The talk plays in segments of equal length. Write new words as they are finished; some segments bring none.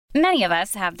Many of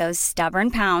us have those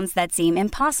stubborn pounds that seem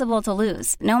impossible to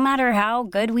lose, no matter how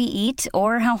good we eat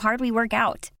or how hard we work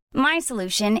out. My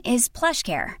solution is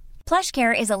PlushCare.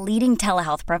 PlushCare is a leading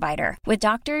telehealth provider with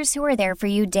doctors who are there for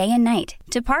you day and night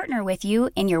to partner with you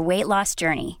in your weight loss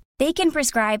journey. They can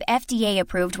prescribe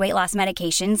FDA-approved weight loss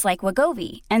medications like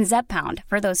Wegovy and Zepbound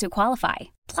for those who qualify.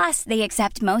 Plus, they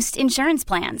accept most insurance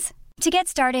plans. To get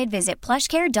started, visit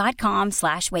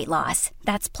plushcare.com/weightloss.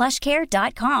 That's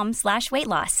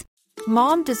plushcare.com/weightloss.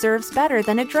 Mom deserves better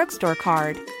than a drugstore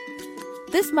card.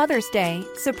 This Mother's Day,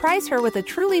 surprise her with a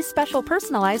truly special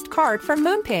personalized card from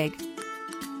Moonpig.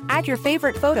 Add your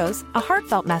favorite photos, a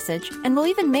heartfelt message, and we'll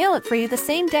even mail it for you the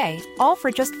same day, all for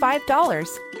just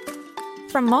 $5.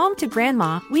 From mom to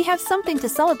grandma, we have something to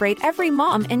celebrate every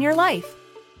mom in your life.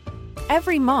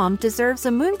 Every mom deserves a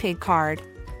Moonpig card.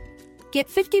 Get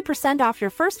 50% off your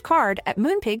first card at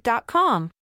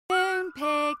moonpig.com.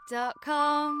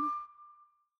 Moonpig.com.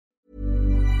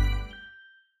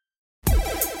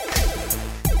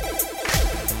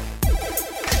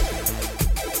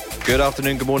 Good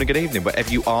afternoon, good morning, good evening,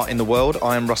 wherever you are in the world.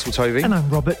 I am Russell Tovey. And I'm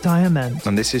Robert Diamond.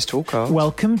 And this is Talk Art.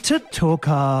 Welcome to Talk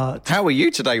Art. How are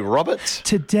you today, Robert?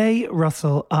 Today,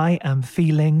 Russell, I am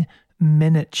feeling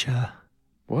miniature.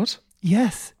 What?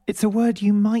 Yes, it's a word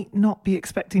you might not be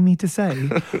expecting me to say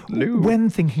No.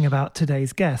 when thinking about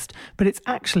today's guest, but it's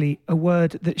actually a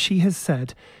word that she has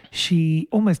said she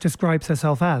almost describes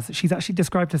herself as. She's actually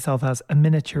described herself as a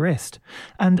miniaturist.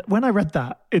 And when I read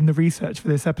that in the research for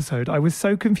this episode, I was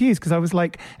so confused because I was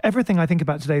like, everything I think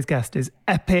about today's guest is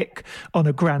epic, on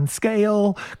a grand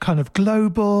scale, kind of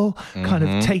global, kind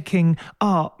of taking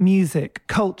art, music,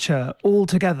 culture all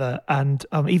together, and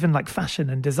even like fashion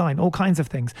and design, all kinds of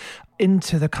things,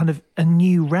 into the kind of a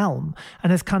new realm,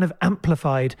 and has kind of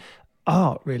amplified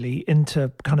art really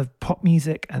into kind of pop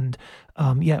music and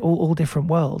all different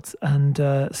worlds, and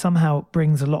somehow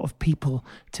brings a lot of people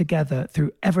together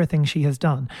through everything she has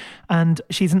done. And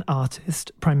she's an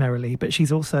artist primarily, but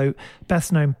she's also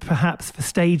best known perhaps for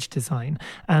stage design,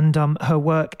 and her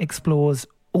work explores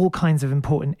all kinds of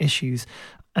important issues.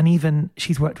 And even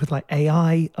she's worked with like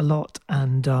AI a lot.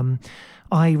 And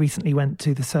I recently went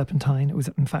to the Serpentine. It was,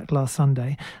 in fact, last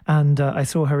Sunday. And I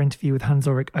saw her interview with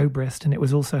Hans-Ulrich Obrist, and it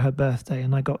was also her birthday.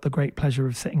 And I got the great pleasure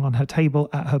of sitting on her table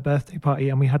at her birthday party.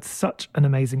 And we had such an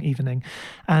amazing evening.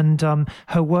 And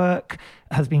her work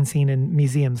has been seen in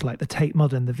museums like the Tate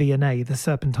Modern, the V&A, the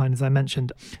Serpentine, as I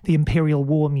mentioned, the Imperial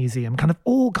War Museum, kind of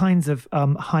all kinds of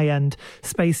high-end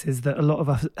spaces that a lot of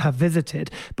us have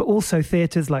visited, but also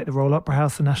theatres like the Royal Opera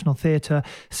House, the National Theatre,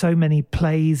 so many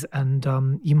plays, and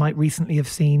you might recently have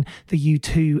seen the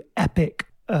U2 epic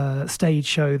stage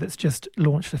show that's just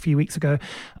launched a few weeks ago,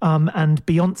 and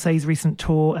Beyonce's recent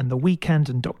tour, and The Weeknd,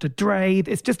 and Dr. Dre.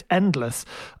 It's just endless.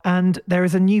 And there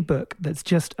is a new book that's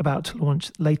just about to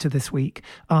launch later this week.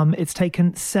 It's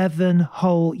taken 7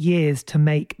 whole years to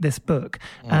make this book,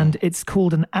 and it's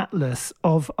called An Atlas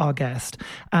of Our Guest,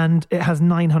 and it has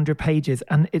 900 pages,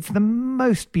 and it's the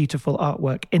most beautiful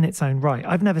artwork in its own right.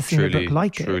 I've never seen a book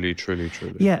like it. Truly.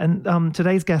 Yeah, and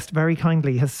today's guest very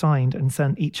kindly has signed and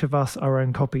sent each of us our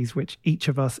own copies, which each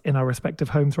of us in our respective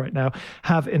homes right now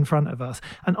have in front of us.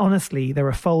 And honestly, there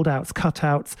are fold-outs,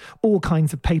 cutouts, all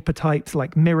kinds of paper types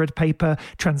like mirrored paper,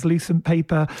 translucent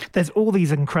paper. There's all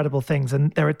these incredible things.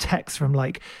 And there are texts from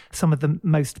like some of the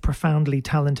most profoundly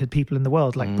talented people in the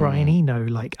world, like Brian Eno,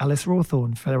 like Alice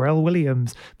Rawthorne, Pharrell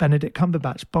Williams, Benedict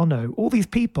Cumberbatch, Bono. All these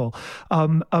people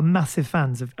are massive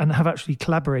fans of and have actually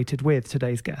collaborated with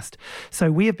today's guest.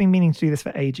 So we have been meaning to do this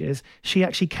for ages. She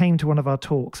actually came to one of our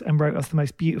talks and wrote us the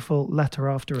most beautiful letter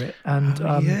after it. And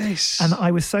yes. And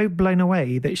I was so blown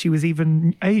away that she was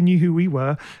even A, knew who we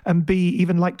were, and B,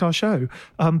 even liked our show.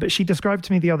 But she described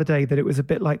to me the other day that it was a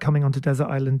bit like coming onto Desert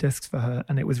Island Discs for her,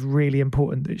 and it was really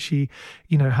important that she,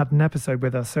 had an episode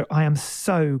with us. So I am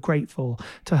so grateful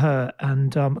to her,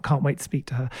 and can't wait to speak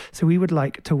to her. So we would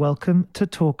like to welcome to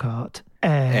Talk Art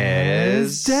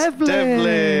Ez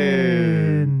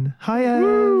Devlin. Hi,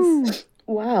 Ez.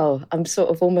 Wow, I'm sort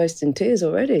of almost in tears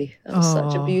already. That was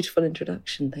such a beautiful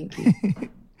introduction. Thank you.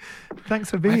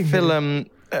 Thanks for being here.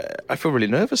 I feel really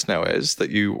nervous now, Ez, that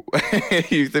you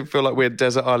you feel like we're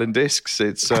Desert Island Discs.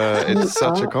 It's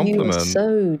such a compliment. You are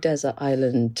so Desert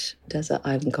Island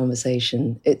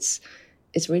conversation. It's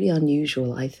really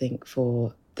unusual, I think,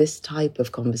 for this type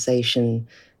of conversation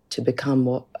to become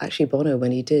what actually Bono,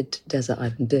 when he did Desert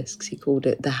Island Discs, he called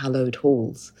it the hallowed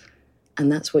halls.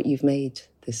 And that's what you've made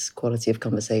this quality of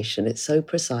conversation. It's so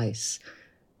precise,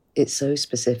 it's so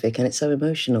specific, and it's so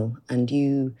emotional. And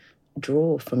you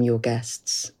draw from your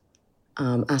guests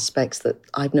aspects that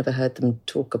I've never heard them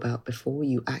talk about before.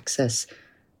 You access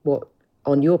what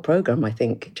on your program, I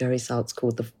think Jerry Salt's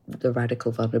called the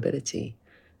radical vulnerability.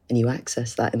 And you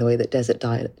access that in the way that Desert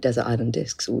Island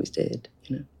Discs always did,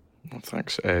 you know. Well,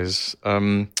 thanks, Ez.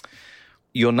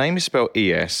 Your name is spelled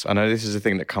E-S. I know this is a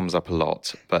thing that comes up a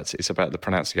lot, but it's about the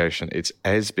pronunciation. It's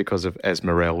Ez because of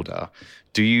Esmeralda.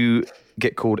 Do you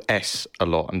get called S a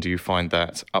lot, and do you find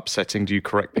that upsetting? Do you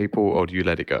correct people, or do you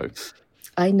let it go?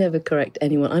 I never correct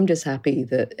anyone. I'm just happy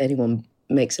that anyone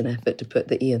makes an effort to put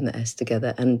the E and the S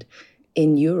together. And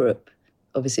in Europe,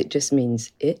 obviously, it just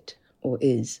means it or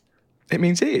is. It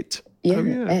means it? Yeah, oh,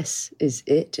 yeah. S is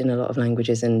it in a lot of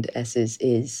languages, and S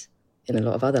is in a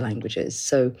lot of other languages.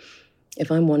 So if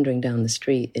I'm wandering down the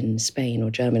street in Spain or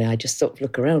Germany, I just sort of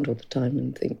look around all the time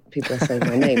and think people are saying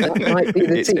my name. That might be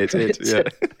the secret.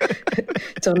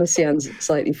 Donatian's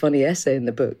slightly funny essay in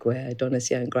the book where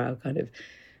Donatian Grau kind of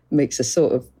makes a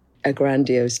sort of a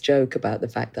grandiose joke about the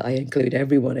fact that I include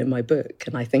everyone in my book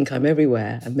and I think I'm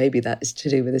everywhere. And maybe that is to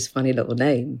do with this funny little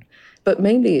name. But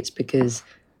mainly it's because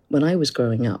when I was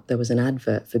growing up, there was an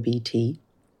advert for BT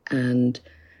and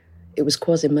it was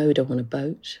Quasimodo on a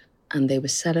boat. And they were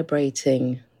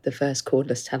celebrating the first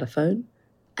cordless telephone.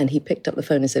 And he picked up the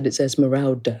phone and said, "It's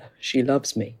Esmeralda. She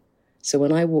loves me." So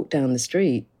when I walked down the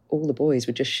street, all the boys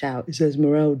would just shout, "It's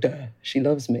Esmeralda. She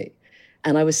loves me."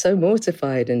 And I was so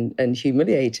mortified and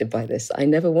humiliated by this. I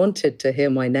never wanted to hear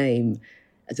my name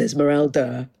as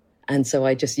Esmeralda. And so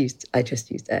I just used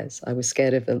Es. I was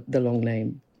scared of the long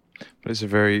name. But it's a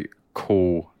very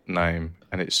cool name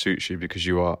and it suits you because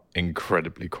you are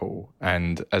incredibly cool.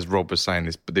 And as Rob was saying,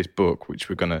 this book, which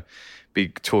we're going to be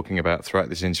talking about throughout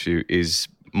this interview, is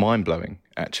mind-blowing,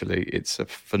 actually. It's a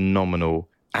phenomenal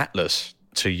atlas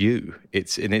to you.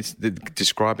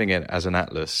 Describing it as an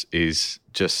atlas is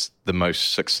just the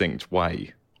most succinct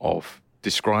way of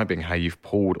describing how you've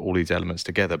pulled all these elements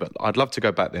together. But I'd love to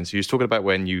go back then. So you were talking about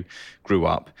when you grew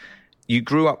up.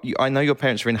 I know your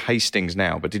parents are in Hastings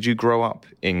now, but did you grow up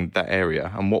in that area?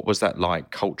 And what was that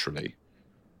like culturally?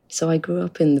 So I grew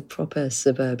up in the proper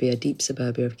suburbia, deep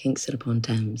suburbia of Kingston upon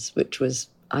Thames, which was,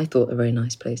 I thought, a very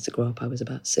nice place to grow up. I was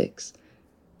about 6.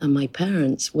 And my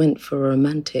parents went for a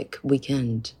romantic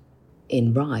weekend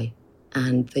in Rye,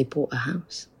 and they bought a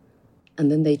house.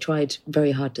 And then they tried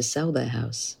very hard to sell their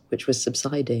house, which was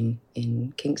subsiding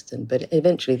in Kingston, but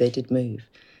eventually they did move.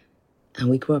 And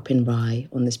we grew up in Rye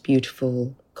on this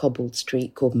beautiful cobbled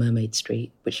street called Mermaid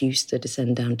Street, which used to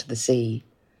descend down to the sea.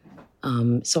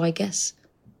 So I guess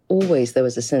always there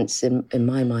was a sense in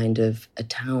my mind of a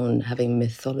town having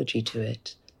mythology to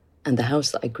it. And the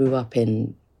house that I grew up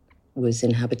in was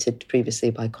inhabited previously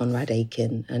by Conrad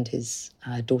Aiken and his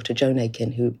daughter Joan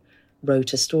Aiken, who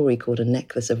wrote a story called A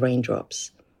Necklace of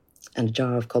Raindrops and a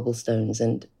Jar of Cobblestones.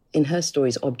 And in her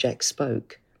stories, objects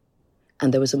spoke.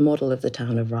 And there was a model of the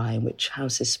town of Rye in which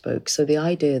houses spoke. So the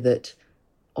idea that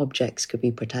objects could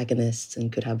be protagonists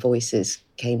and could have voices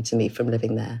came to me from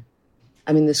living there.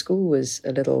 I mean, the school was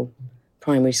a little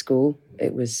primary school.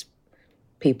 It was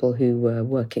people who were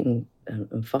working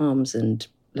on farms and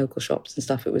local shops and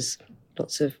stuff. It was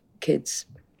lots of kids,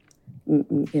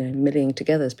 milling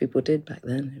together as people did back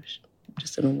then. It was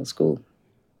just a normal school.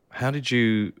 How did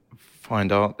you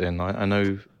find art then? I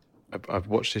know I've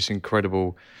watched this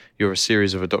incredible, you're a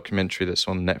series of a documentary that's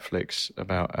on Netflix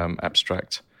about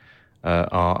abstract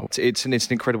art. It's an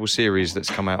incredible series that's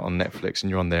come out on Netflix and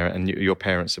you're on there and your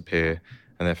parents appear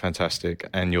and they're fantastic.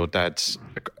 And your dad's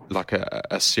like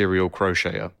a serial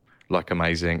crocheter, like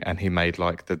amazing. And he made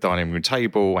like the dining room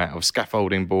table out of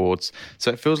scaffolding boards.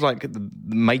 So it feels like the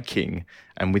making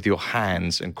and with your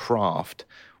hands and craft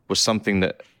was something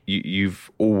that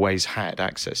you've always had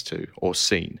access to or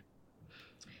seen.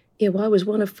 Yeah, well, I was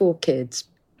one of 4 kids.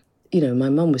 My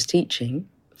mum was teaching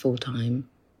full-time.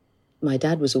 My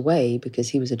dad was away because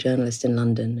he was a journalist in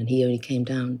London and he only came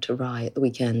down to Rye at the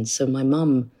weekends. So my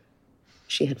mum,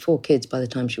 she had 4 kids by the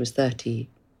time she was 30.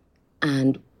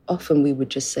 And often we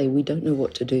would just say, we don't know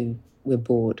what to do. We're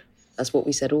bored. That's what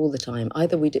we said all the time.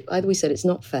 Either we said it's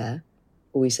not fair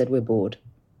or we said we're bored.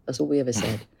 That's all we ever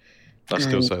said. I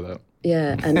still say that.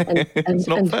 Yeah, and it's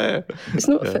not fair. It's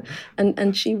not fair.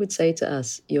 And she would say to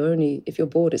us, if you're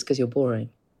bored, it's because you're boring.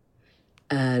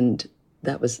 And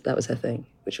that was her thing,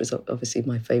 which was obviously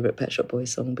my favourite Pet Shop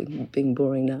Boys song, being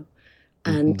boring now.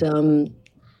 And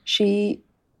she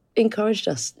encouraged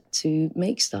us to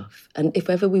make stuff. And if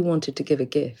ever we wanted to give a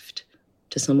gift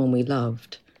to someone we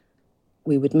loved,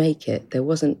 we would make it.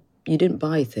 You didn't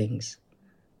buy things.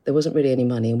 There wasn't really any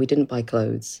money, and we didn't buy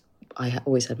clothes. I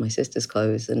always had my sister's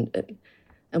clothes, and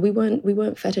we weren't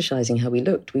fetishizing how we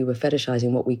looked. We were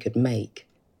fetishizing what we could make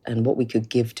and what we could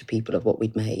give to people of what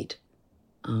we'd made.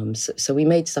 So we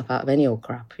made stuff out of any old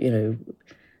crap,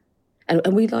 And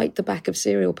And we liked the back of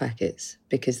cereal packets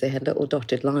because they had little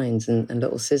dotted lines and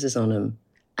little scissors on them.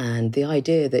 And the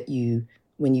idea that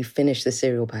when you finish the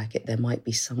cereal packet, there might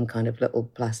be some kind of little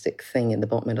plastic thing in the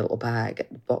bottom of a little bag at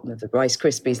the bottom of the Rice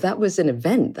Krispies. That was an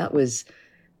event. That was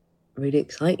really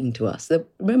exciting to us.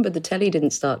 Remember, the telly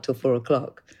didn't start till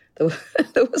 4:00.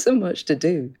 There wasn't much to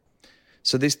do.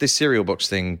 So this cereal box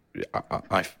thing,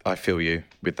 I feel you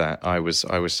with that. I was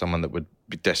someone that would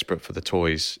be desperate for the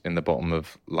toys in the bottom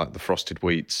of like the Frosted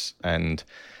Wheats, and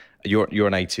you're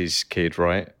an 80s kid,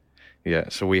 right? Yeah.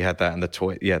 So we had that, and the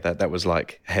toy. Yeah, that was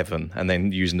like heaven. And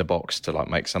then using the box to like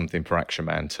make something for Action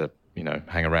Man to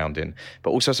hang around in.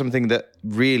 But also something that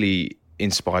really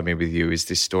inspired me with you is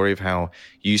this story of how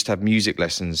you used to have music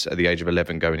lessons at the age of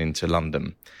 11 going into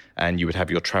London, and you would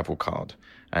have your travel card.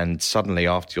 And suddenly,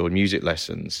 after your music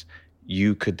lessons,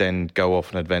 you could then go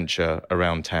off an adventure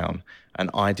around town. And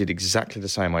I did exactly the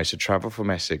same. I used to travel from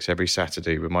Essex every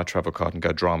Saturday with my travel card and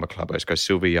go drama club. I used to go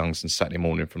Sylvia Young's on Saturday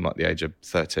morning from like the age of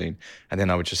 13. And then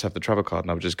I would just have the travel card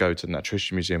and I would just go to the Natural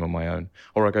History Museum on my own.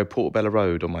 Or I'd go Portobello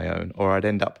Road on my own. Or I'd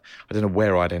end up, I don't know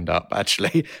where I'd end up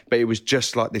actually, but it was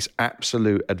just like this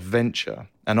absolute adventure.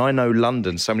 And I know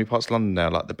London, so many parts of London now,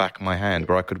 like the back of my hand,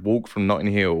 where I could walk from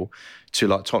Notting Hill to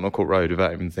like Tottenham Court Road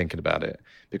without even thinking about it,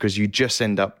 because you just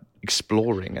end up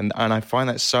exploring. And I find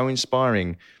that so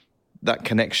inspiring, that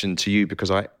connection to you, because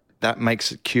that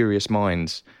makes curious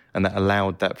minds, and that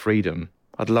allowed that freedom.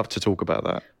 I'd love to talk about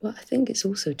that. Well, I think it's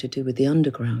also to do with the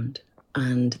underground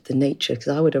and the nature, because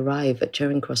I would arrive at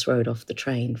Charing Cross Road off the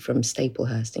train from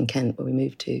Staplehurst in Kent, where we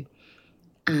moved to,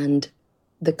 and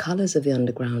the colours of the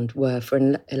underground were, for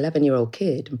an 11-year-old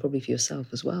kid, and probably for yourself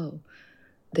as well,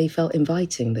 they felt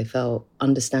inviting, they felt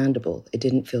understandable. It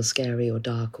didn't feel scary or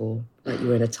dark or like you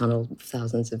were in a tunnel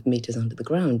thousands of metres under the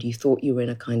ground. You thought you were in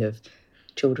a kind of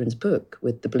children's book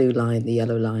with the blue line, the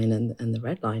yellow line and the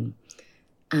red line.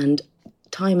 And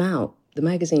Time Out, the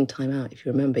magazine Time Out, if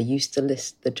you remember, used to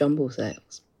list the jumble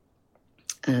sales.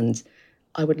 And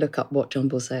I would look up what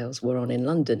jumble sales were on in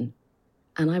London.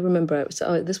 And I remember,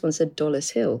 this one said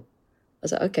Dollis Hill. I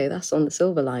was like, okay, that's on the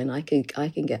Silver Line. I can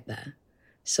get there.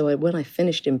 So when I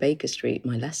finished in Baker Street,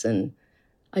 my lesson,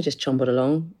 I just chumbled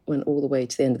along, went all the way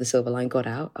to the end of the Silver Line, got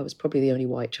out. I was probably the only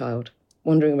white child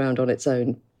wandering around on its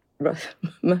own,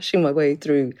 mashing my way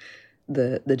through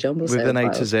the jumble sale. With an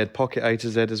A to Z, pocket A to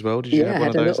Z as well? Did you have one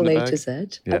of those? Yeah, I had a little A to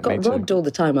Z. Yeah, I got robbed all the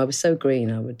time. I was so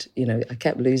green. I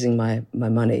kept losing my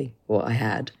money, what I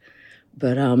had.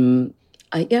 But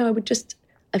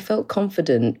I felt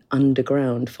confident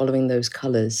underground following those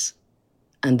colours.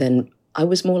 And then I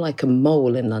was more like a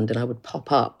mole in London. I would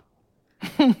pop up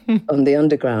on the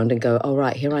underground and go, all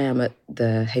right, here I am at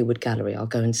the Hayward Gallery. I'll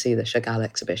go and see the Chagall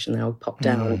exhibition. Then I'll pop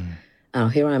down.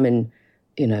 And here I'm in,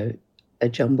 a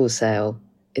jumble sale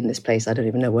in this place. I don't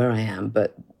even know where I am,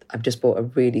 but I've just bought a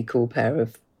really cool pair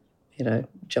of,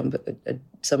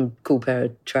 some cool pair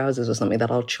of trousers or something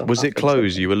that I'll chop. Was it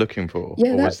clothes you were looking for?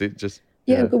 Yeah. Or was it just...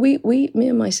 Yeah, but me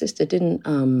and my sister didn't,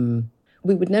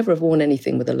 we would never have worn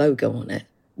anything with a logo on it.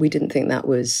 We didn't think that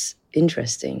was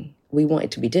interesting. We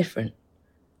wanted to be different.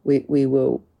 We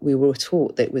were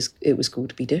taught that it was cool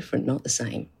to be different, not the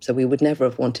same. So we would never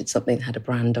have wanted something that had a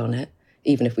brand on it,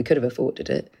 even if we could have afforded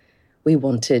it. We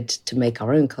wanted to make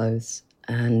our own clothes.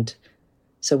 And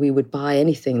so we would buy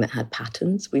anything that had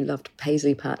patterns. We loved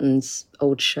paisley patterns,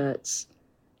 old shirts.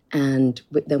 And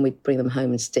then we'd bring them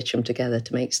home and stitch them together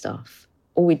to make stuff.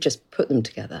 Or we'd just put them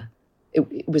together.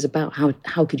 It was about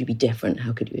how could you be different?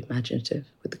 How could you be imaginative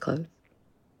with the clothes?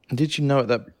 Did you know at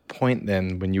that point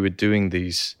then, when you were doing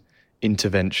these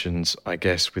interventions, I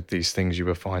guess, with these things you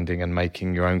were finding and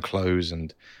making your own clothes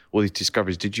and all these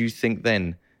discoveries, did you think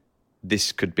then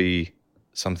this could be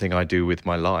something I do with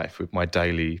my life, with my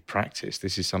daily practice?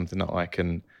 This is something that I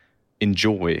can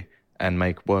enjoy and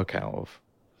make work out of?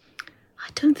 I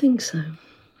don't think so.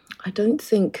 I don't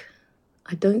think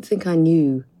I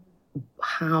knew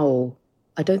how.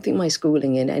 I don't think my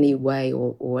schooling in any way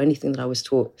or anything that I was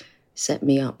taught set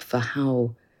me up for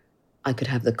how I could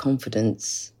have the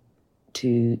confidence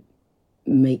to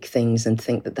make things and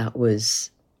think that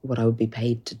was what I would be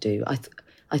paid to do.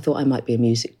 I thought I might be a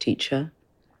music teacher,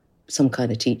 some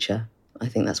kind of teacher. I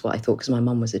think that's what I thought, because my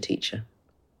mum was a teacher.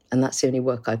 And that's the only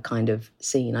work I'd kind of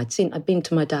seen. I'd been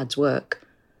to my dad's work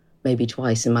maybe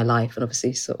twice in my life, and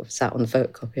obviously sort of sat on the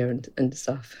photocopier and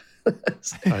stuff.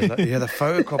 The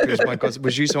photocopiers, my God.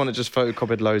 Was you someone that just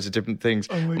photocopied loads of different things?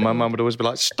 Oh my mum would always be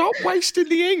like, stop wasting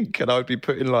the ink. And I would be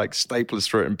putting like staplers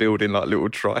through it and building like little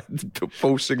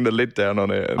forcing the lid down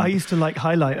on it. And... I used to like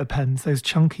highlighter pens, those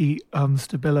chunky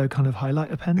Stabilo kind of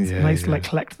highlighter pens. And I used to like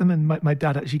collect them. And my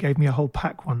dad actually gave me a whole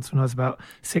pack once when I was about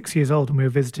 6 years old and we were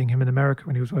visiting him in America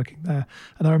when he was working there.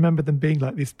 And I remember them being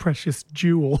like this precious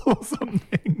jewel or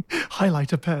something.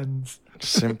 Highlighter pens.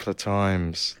 Simpler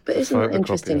times. But isn't it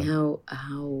interesting how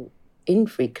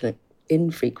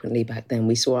infrequently back then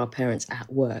we saw our parents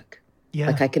at work? Yeah.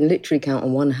 Like I can literally count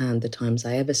on one hand the times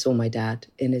I ever saw my dad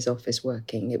in his office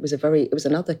working. It was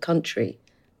another country.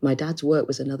 My dad's work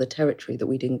was another territory that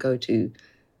we didn't go to.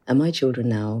 And my children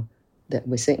now,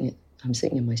 I'm sitting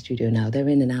in my studio now, they're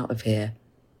in and out of here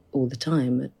all the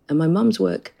time. And my mum's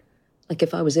work, like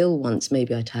if I was ill once,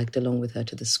 maybe I tagged along with her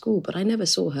to the school, but I never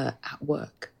saw her at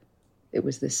work. It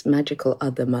was this magical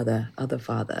other mother, other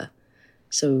father.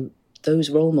 So those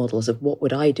role models of what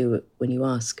would I do when you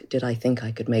ask, did I think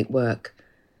I could make work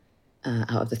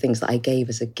out of the things that I gave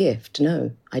as a gift?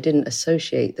 No, I didn't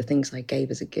associate the things I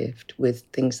gave as a gift with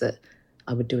things that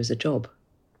I would do as a job.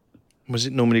 Was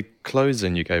it normally clothes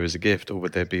then you gave as a gift, or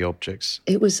would there be objects?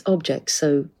 It was objects.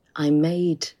 So I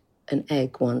made an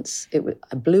egg once.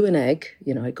 I blew an egg,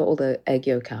 I got all the egg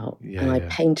yolk out I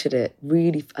painted it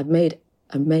really. I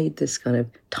made this kind of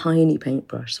tiny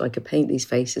paintbrush so I could paint these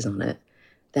faces on it.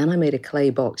 Then I made a clay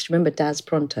box. Do you remember Daz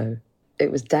Pronto?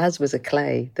 Daz was a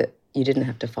clay that you didn't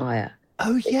have to fire.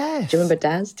 Oh, yes. Do you remember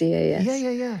Daz, DAS?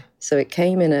 Yeah. So it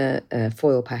came in a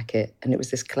foil packet and it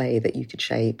was this clay that you could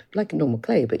shape like a normal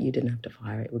clay, but you didn't have to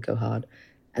fire it. It would go hard.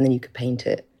 And then you could paint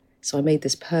it. So I made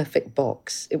this perfect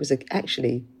box. It was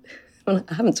actually, I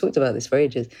haven't talked about this for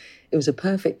ages. It was a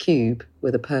perfect cube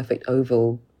with a perfect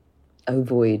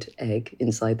ovoid egg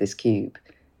inside this cube.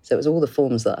 So it was all the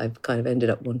forms that I've kind of ended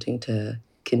up wanting to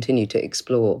continue to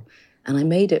explore. And I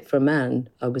made it for a man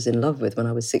I was in love with when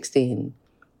I was 16.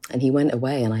 And he went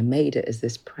away and I made it as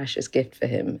this precious gift for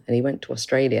him. And he went to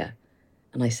Australia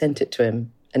and I sent it to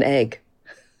him, an egg,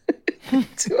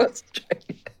 to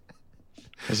Australia.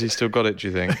 Has he still got it, do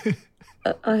you think?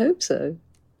 I hope so.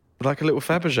 Like a little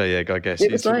Fabergé egg, I guess.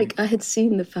 It was like I had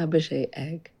seen the Fabergé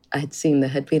egg. There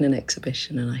had been an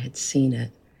exhibition and I had seen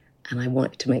it and I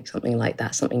wanted to make something like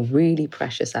that, something really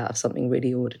precious out of something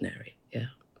really ordinary, yeah.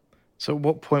 So at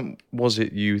what point was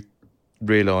it you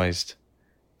realised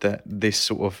that this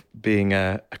sort of being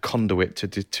a conduit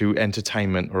to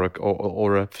entertainment or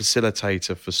a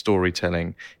facilitator for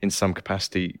storytelling in some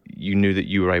capacity, you knew that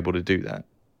you were able to do that?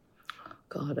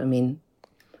 God, I mean,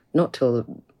 not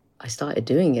till I started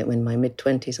doing it in my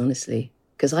mid-20s, honestly,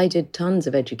 because I did tons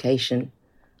of education.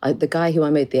 The guy who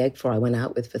I made the egg for, I went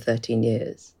out with for 13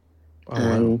 years. Oh,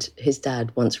 and wow. His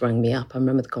dad once rang me up. I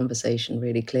remember the conversation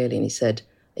really clearly. And he said,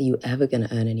 are you ever going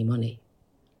to earn any money?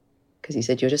 Because he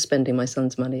said, you're just spending my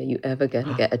son's money. Are you ever going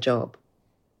to get a job?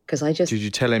 Because I just... Did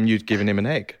you tell him you'd given him an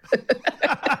egg?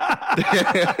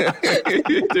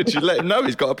 Did you let him know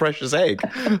he's got a precious egg?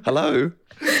 Hello?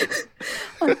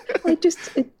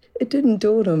 It didn't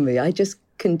dawn on me. I just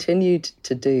continued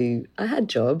to do... I had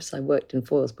jobs. I worked in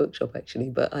Foyle's bookshop, actually,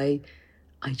 but I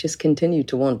just continued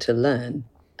to want to learn.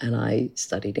 And I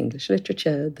studied English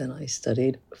literature, then I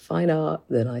studied fine art,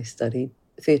 then I studied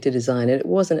theatre design. And it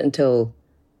wasn't until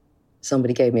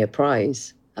somebody gave me a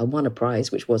prize. I won a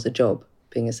prize, which was a job,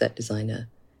 being a set designer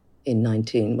in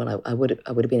 19, when I would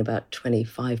have been about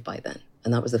 25 by then.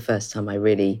 And that was the first time I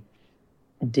really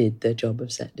did the job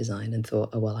of set design and thought,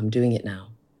 oh, well, I'm doing it now.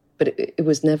 But it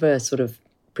was never sort of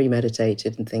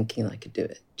premeditated and thinking I could do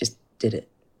it. Just did it.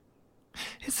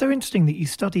 It's so interesting that you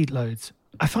studied loads.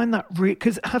 I find that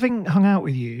because having hung out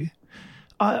with you,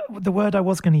 the word I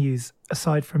was going to use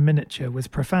aside from miniature was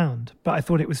profound, but I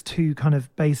thought it was too kind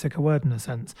of basic a word in a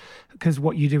sense, because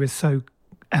what you do is so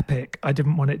epic. I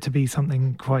didn't want it to be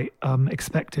something quite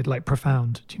expected, like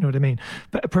profound. Do you know what I mean?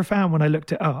 But profound, when I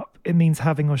looked it up, it means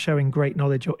having or showing great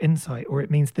knowledge or insight, or it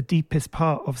means the deepest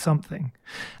part of something.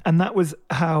 And that was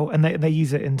how, and they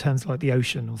use it in terms of like the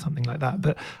ocean or something like that.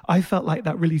 But I felt like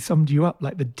that really summed you up,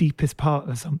 like the deepest part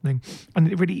of something.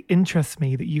 And it really interests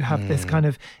me that you have this kind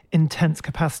of intense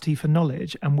capacity for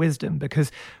knowledge and wisdom,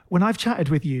 because when I've chatted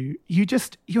with you,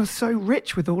 you're so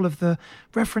rich with all of the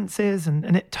references,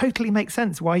 and it totally makes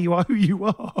sense why you are who you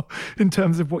are in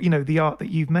terms of what, the art that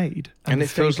you've made. And it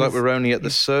feels like we're only at the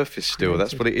surface still.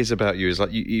 That's what it is about you. Is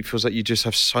like it feels like you just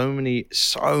have so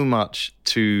much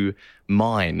to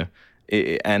mine,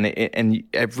 and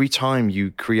every time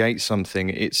you create something,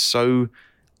 it's so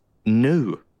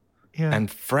new.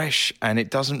 and fresh, and it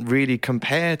doesn't really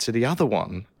compare to the other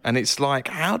one. And it's like,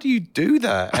 how do you do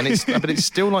that? And but it's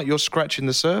still like you're scratching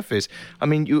the surface. I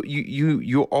mean,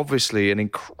 you're obviously an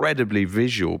incredibly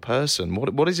visual person.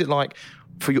 What is it like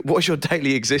for you? What's your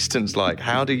daily existence like?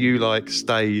 How do you like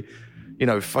stay,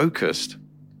 focused?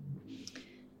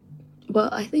 Well,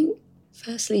 I think,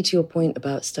 firstly, to your point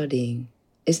about studying,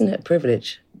 isn't it a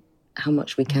privilege how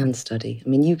much we can study? I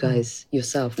mean, you guys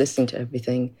yourself, listening to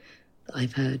everything that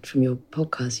I've heard from your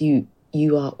podcast,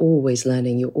 you are always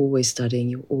learning, you're always studying,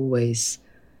 you're always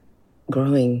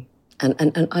growing.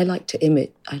 And I like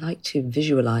to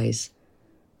visualize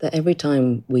that every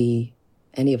time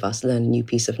any of us learn a new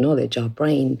piece of knowledge, our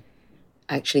brain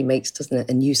actually makes, doesn't it,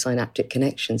 a new synaptic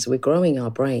connection. So we're growing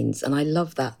our brains. And I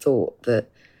love that thought that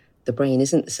the brain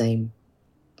isn't the same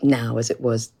now as it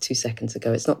was 2 seconds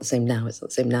ago. It's not the same now. It's not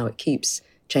the same now. It keeps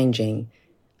changing.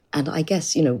 And I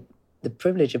guess, the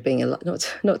privilege of being alive,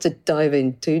 not to dive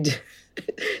into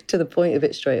to the point of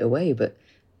it straight away, but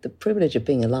the privilege of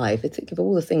being alive, I think of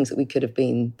all the things that we could have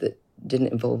been that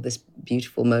didn't involve this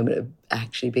beautiful moment of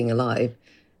actually being alive.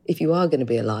 If you are going to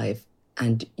be alive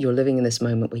and you're living in this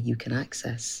moment where you can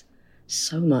access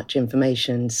so much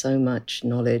information, so much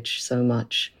knowledge, so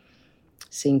much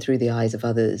seeing through the eyes of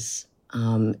others,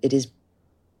 it is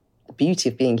the beauty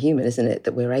of being human, isn't it?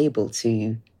 That we're able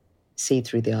to see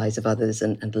through the eyes of others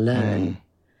and learn.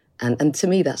 And to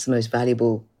me, that's the most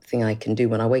valuable thing I can do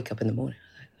when I wake up in the morning.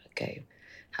 Okay,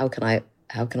 how can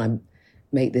I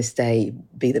make this day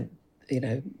be the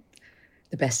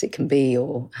best it can be?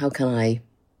 Or how can I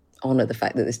honor the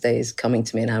fact that this day is coming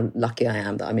to me and how lucky I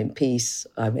am that I'm in peace,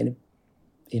 I'm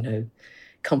in,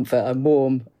 comfort, I'm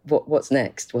warm. What's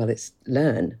next? Well, it's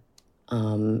learn.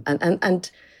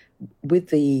 And with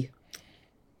the,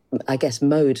 I guess,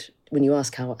 mode, when you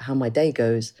ask how my day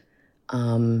goes,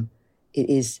 it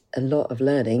is a lot of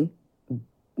learning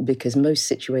because most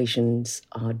situations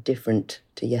are different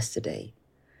to yesterday.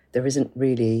 There isn't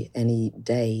really any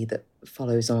day that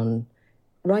follows on.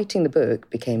 Writing the book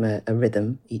became a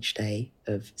rhythm each day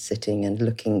of sitting and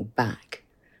looking back,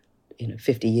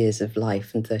 50 years of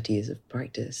life and 30 years of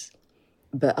practice.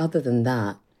 But other than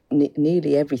that,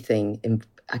 nearly everything,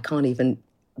 I can't even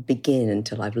begin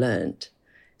until I've learned.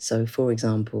 So, for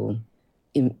example,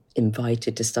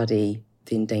 invited to study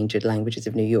the endangered languages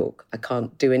of New York. I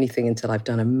can't do anything until I've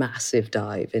done a massive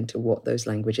dive into what those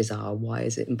languages are, why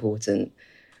is it important,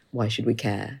 why should we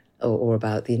care, or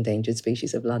about the endangered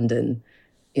species of London.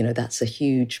 That's a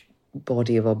huge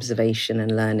body of observation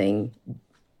and learning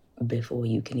before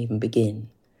you can even begin.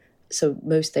 So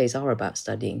most days are about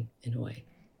studying in a way.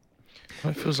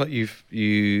 It feels like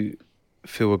you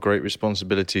feel a great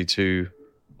responsibility to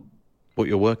what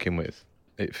you're working with.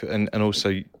 And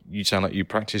also you sound like you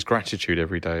practice gratitude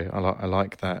every day. I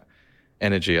like that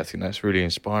energy. I think that's really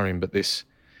inspiring. But this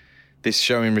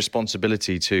showing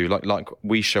responsibility too, like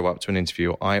we show up to an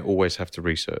interview, I always have to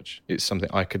research. It's something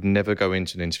I could never go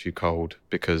into an interview cold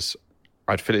because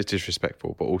I'd feel it's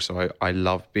disrespectful. But also I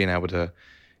love being able to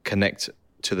connect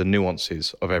to the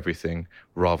nuances of everything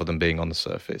rather than being on the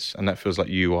surface. And that feels like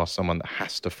you are someone that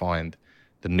has to find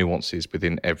the nuances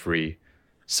within every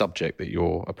subject that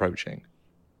you're approaching.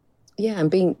 Yeah,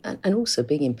 and also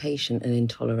being impatient and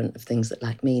intolerant of things that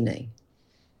lack meaning.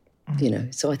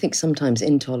 So I think sometimes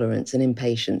intolerance and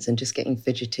impatience and just getting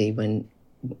fidgety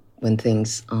when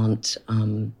things aren't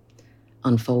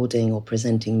unfolding or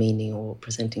presenting meaning or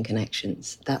presenting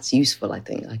connections, that's useful, I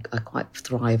think. I quite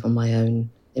thrive on my own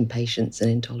impatience and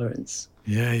intolerance.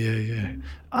 Yeah.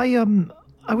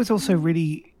 I was also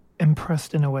really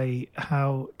impressed in a way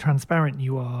how transparent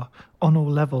you are on all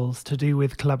levels to do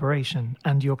with collaboration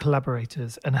and your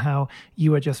collaborators, and how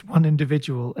you are just one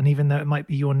individual, and even though it might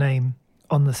be your name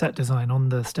on the set design, on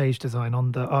the stage design,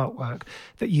 on the artwork,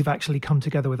 that you've actually come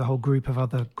together with a whole group of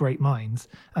other great minds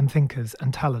and thinkers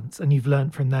and talents, and you've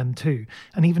learned from them too.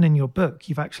 And even in your book,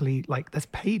 you've actually, there's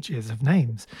pages of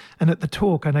names. And at the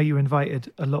talk, I know you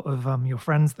invited a lot of your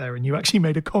friends there, and you actually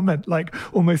made a comment like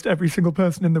almost every single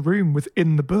person in the room was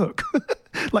in the book.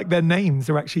 Like their names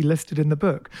are actually listed in the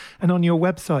book. And on your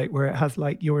website, where it has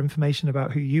your information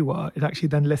about who you are, it actually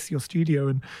then lists your studio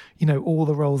and, all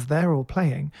the roles they're all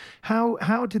playing.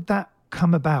 How did that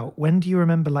come about? When do you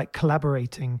remember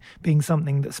collaborating being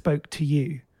something that spoke to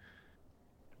you?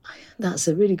 That's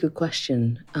a really good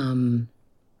question.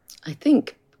 I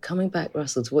think coming back,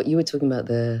 Russell, to what you were talking about,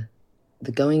 the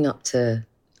going up to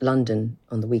London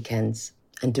on the weekends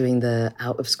and doing the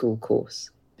out of school course,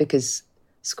 because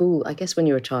school, I guess when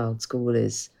you're a child, school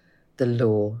is the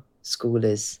law. School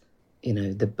is,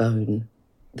 the bone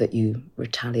that you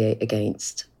retaliate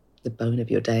against, the bone of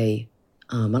your day.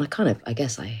 And I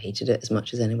guess I hated it as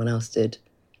much as anyone else did.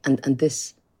 And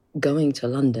this going to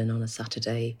London on a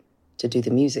Saturday to do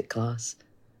the music class,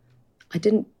 I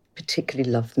didn't particularly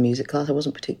love the music class. I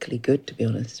wasn't particularly good, to be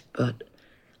honest, but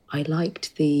I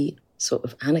liked the sort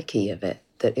of anarchy of it,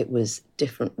 that it was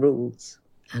different rules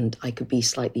and I could be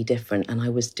slightly different. And I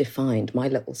was defined, my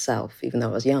little self, even though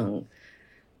I was young,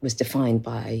 was defined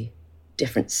by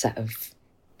different set of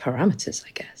parameters,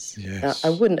 I guess. Yes. I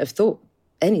wouldn't have thought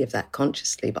any of that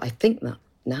consciously, but I think that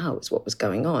now is what was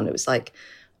going on. It was like,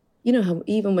 you know how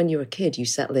even when you're a kid, you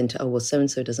settle into, oh, well,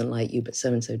 so-and-so doesn't like you, but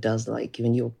so-and-so does like you,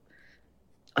 and you're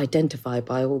identified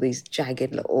by all these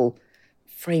jagged little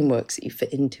frameworks that you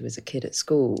fit into as a kid at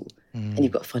school, and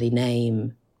you've got a funny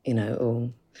name, you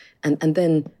know, and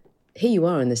then here you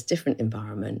are in this different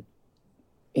environment,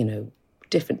 you know,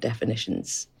 different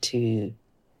definitions to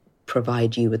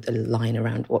provide you with the line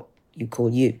around what you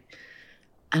call you.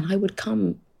 And I would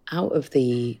come out of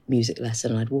the music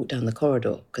lesson and I'd walk down the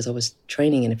corridor because I was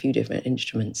training in a few different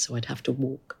instruments, so I'd have to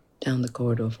walk down the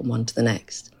corridor from one to the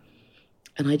next.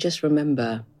 And I just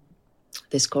remember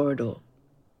this corridor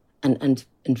and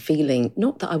feeling,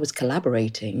 not that I was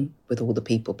collaborating with all the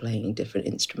people playing different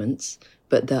instruments,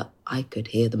 but that I could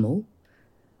hear them all.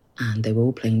 And they were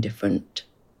all playing different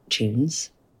tunes.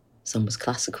 Some was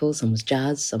classical, some was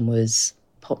jazz, some was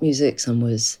pop music, some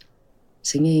was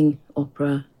singing,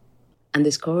 opera. And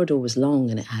this corridor was long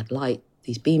and it had light,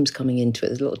 these beams coming into it,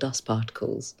 there's little dust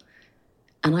particles.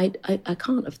 And I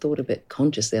can't have thought of it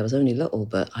consciously, I was only little,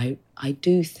 but I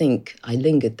do think I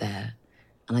lingered there.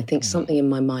 And I think something in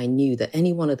my mind knew that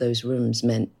any one of those rooms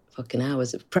meant fucking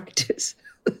hours of practice.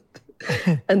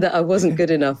 And that I wasn't good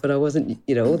enough, and I wasn't,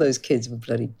 you know, all those kids were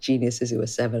bloody geniuses who were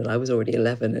 7, and I was already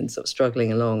 11 and sort of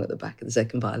struggling along at the back of the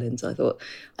second violin. So I thought,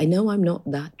 I know I'm not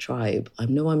that tribe. I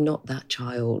know I'm not that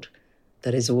child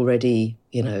that is already,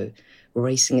 you know,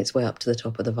 racing its way up to the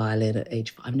top of the violin at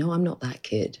age 5. No, I'm not that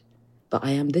kid, but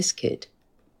I am this kid.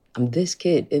 I'm this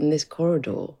kid in this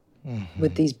corridor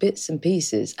with these bits and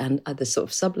pieces, and the sort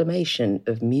of sublimation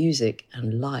of music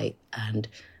and light and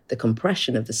the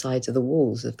compression of the sides of the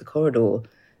walls of the corridor.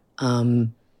 I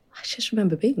just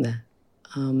remember being there.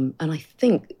 And I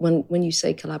think when you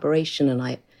say collaboration, and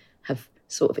I have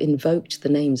sort of invoked the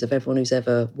names of everyone who's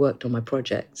ever worked on my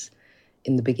projects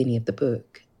in the beginning of the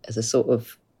book as a sort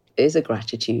of, it is a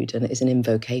gratitude and it is an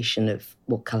invocation of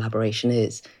what collaboration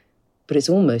is. But it's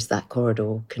almost that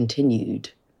corridor continued.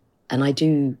 And I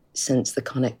do sense the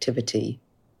connectivity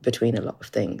between a lot of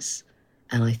things.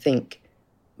 And I think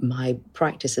my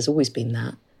practice has always been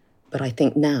that. But I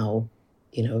think now,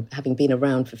 you know, having been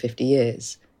around for 50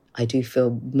 years, I do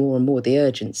feel more and more the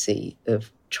urgency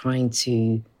of trying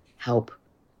to help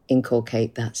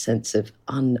inculcate that sense of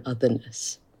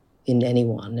unotherness in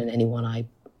anyone and anyone I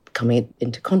come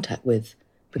into contact with.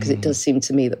 Because it does seem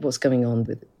to me that what's going on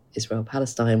with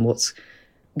Israel-Palestine, what's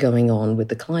going on with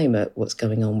the climate, what's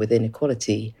going on with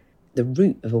inequality, the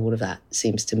root of all of that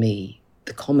seems to me,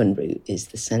 the common root is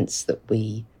the sense that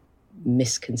we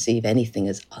misconceive anything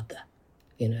as other.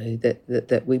 You know,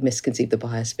 that we misconceive the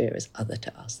biosphere as other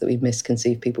to us, that we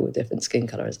misconceive people with different skin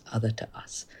colour as other to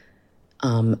us.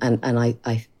 And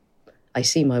I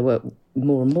see my work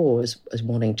more and more as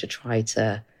wanting to try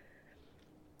to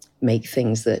make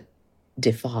things that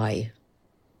defy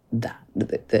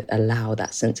that allow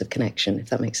that sense of connection, if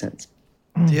that makes sense.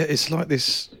 Yeah, it's like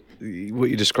this, what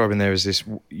you're describing there is this,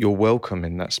 you're welcome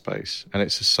in that space, and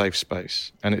it's a safe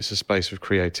space, and it's a space of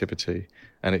creativity,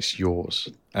 and it's yours.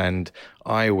 And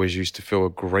I always used to feel a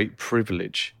great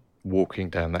privilege walking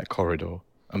down that corridor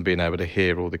and being able to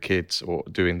hear all the kids or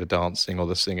doing the dancing or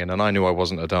the singing. And I knew I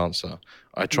wasn't a dancer.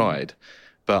 I tried,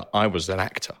 but I was an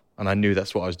actor. And I knew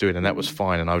that's what I was doing, and that was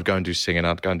fine. And I would go and do singing,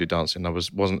 I'd go and do dancing. I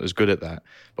wasn't as good at that.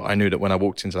 But I knew that when I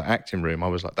walked into the acting room, I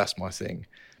was like, that's my thing.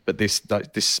 But this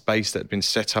space that had been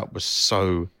set up was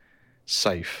so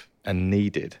safe and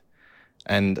needed.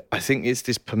 And I think it's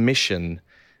this permission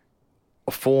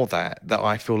for that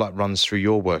I feel like runs through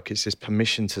your work. It's this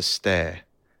permission to stare,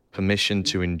 permission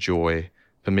to enjoy,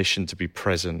 permission to be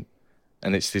present.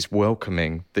 And it's this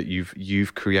welcoming that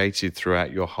you've created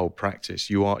throughout your whole practice.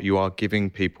 You are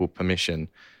giving people permission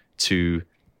to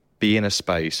be in a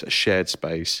space, a shared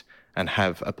space, and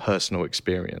have a personal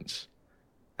experience.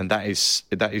 And that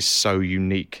is so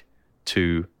unique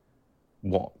to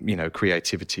what, you know,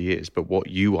 creativity is, but what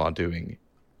you are doing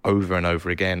over and over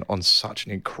again on such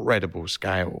an incredible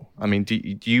scale. I mean,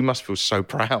 you must feel so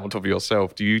proud of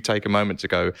yourself. Do you take a moment to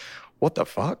go, what the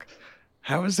fuck?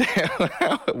 How is it?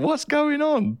 What's going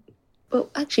on?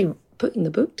 Well, actually, putting the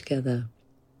book together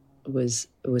was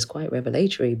quite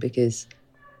revelatory, because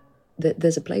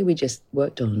There's a play we just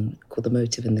worked on called The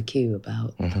Motive in the Queue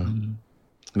about...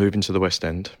 Moving to the West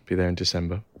End, be there in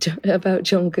December. About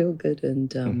John Gielgud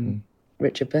and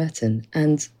Richard Burton.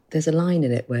 And there's a line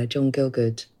in it where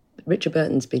Richard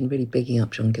Burton's been really bigging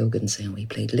up John Gielgud and saying, he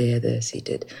played Lear this, he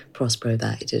did Prospero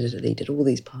that, he did all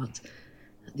these parts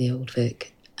at the Old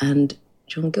Vic. And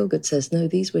John Gielgud says, no,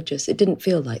 these were just, it didn't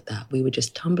feel like that. We were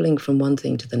just tumbling from one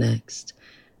thing to the next.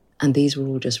 And these were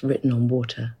all just written on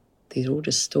water. These are all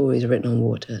just stories written on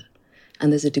water.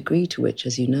 And there's a degree to which,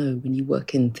 as you know, when you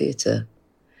work in theatre,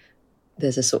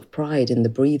 there's a sort of pride in the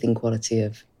breathing quality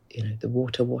of, the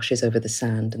water washes over the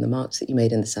sand and the marks that you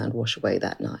made in the sand wash away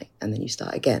that night, and then you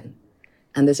start again.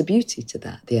 And there's a beauty to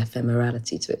that. The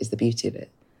ephemerality to it is the beauty of it.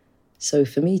 So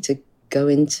for me to go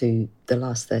into the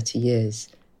last 30 years,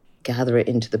 gather it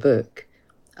into the book,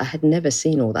 I had never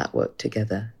seen all that work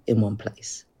together in one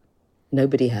place.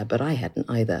 Nobody had, but I hadn't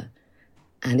either.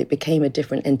 And it became a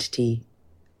different entity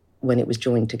when it was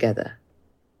joined together.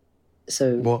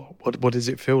 So what does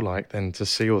it feel like then to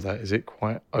see all that? Is it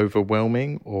quite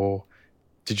overwhelming, or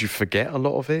did you forget a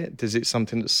lot of it? Is it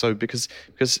something that's so because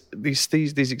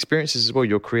these experiences as well,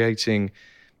 you're creating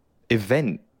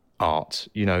event art.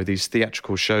 These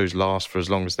theatrical shows last for as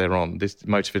long as they're on. This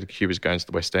Motive in the Queue is going to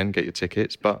the West End, get your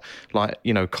tickets, but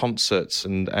concerts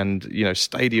and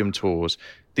stadium tours.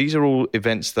 These are all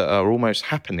events that are almost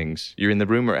happenings. You're in the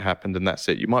room where it happened and that's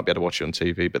it. You might be able to watch it on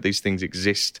TV, but these things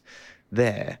exist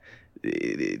there.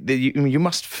 You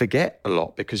must forget a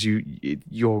lot because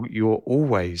you're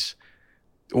always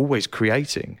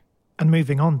creating and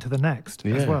moving on to the next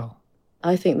as well.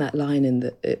 I think that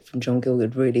line from John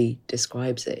Gielgud really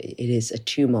describes it. It is a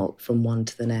tumult from one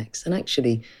to the next. And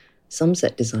actually, some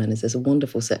set designers, there's a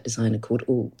wonderful set designer called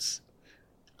Alts,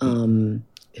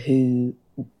 who,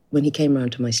 when he came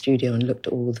around to my studio and looked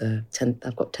at all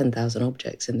I've got 10,000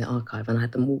 objects in the archive, and I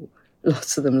had them all,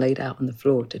 lots of them laid out on the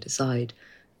floor to decide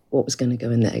what was going to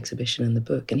go in the exhibition and the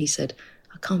book. And he said,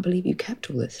 I can't believe you kept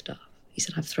all this stuff. He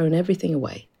said, I've thrown everything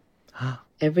away.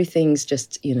 Everything's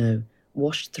just,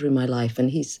 washed through my life. And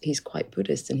he's quite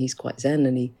Buddhist and he's quite Zen,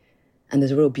 and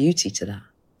there's a real beauty to that,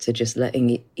 to just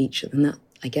letting each, and that,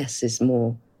 I guess, is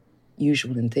more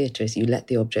usual in theatre, is you let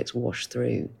the objects wash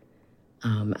through,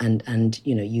 and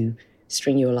you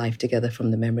string your life together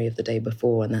from the memory of the day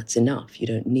before, and that's enough. You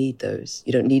don't need those.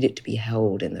 You don't need it to be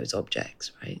held in those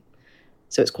objects, right?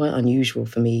 So it's quite unusual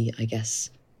for me, I guess,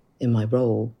 in my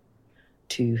role,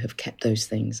 to have kept those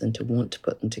things and to want to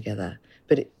put them together.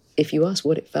 But if you ask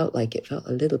what it felt like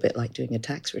a little bit like doing a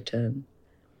tax return.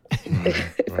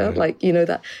 It felt like,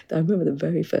 that I remember the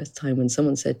very first time when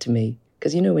someone said to me,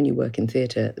 because when you work in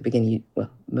theatre at the beginning,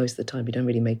 most of the time you don't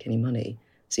really make any money,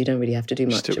 so you don't really have to do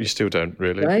much. You still don't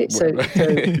really. Right? So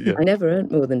yeah. I never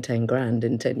earned more than 10 grand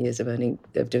in 10 years of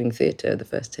doing theatre, the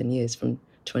first 10 years from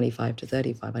 25 to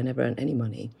 35. I never earned any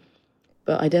money.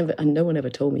 But no one ever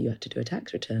told me you had to do a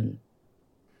tax return.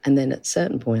 And then at a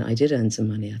certain point, I did earn some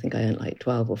money. I think I earned like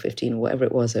 12 or 15 or whatever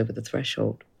it was over the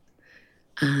threshold.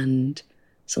 And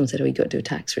someone said, you've got to do a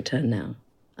tax return now.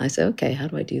 I said, okay, how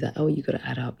do I do that? Oh, you've got to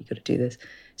add up, you've got to do this.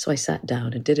 So I sat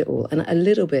down and did it all. And a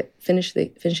little bit,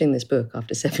 finishing this book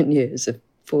after 7 years of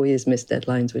 4 years missed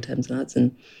deadlines with Thames and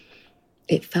Hudson,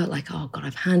 it felt like, oh God,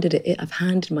 I've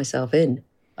handed myself in.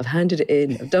 I've handed it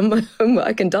in. I've done my homework.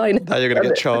 I can die now. Now you're going to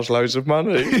get charged loads of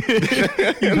money.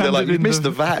 And they're like, you've missed the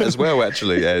VAT as well,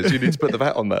 actually. Yes, you need to put the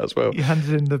VAT on that as well. You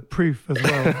handed in the proof as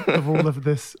well of all of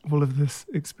this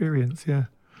experience, yeah.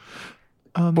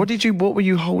 What were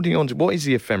you holding on to? What is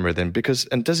the ephemera then?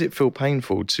 And does it feel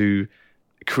painful to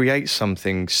create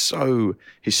something so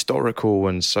historical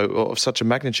and so of such a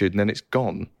magnitude and then it's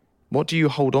gone? What do you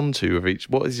hold on to of each?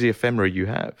 What is the ephemera you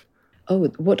have? Oh,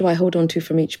 what do I hold on to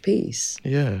from each piece?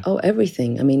 Yeah. Oh,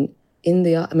 everything.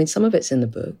 Some of it's in the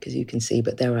book, as you can see,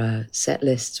 but there are set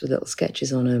lists with little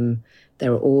sketches on them.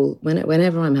 There are all,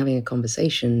 whenever I'm having a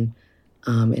conversation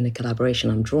in a collaboration,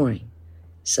 I'm drawing.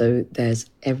 So there's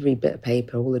every bit of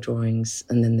paper, all the drawings,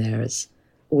 and then there's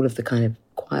all of the kind of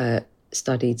quiet,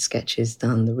 studied sketches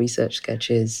done, the research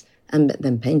sketches, and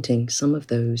then paintings. Some of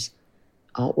those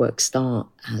artworks start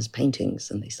as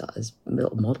paintings and they start as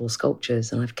little model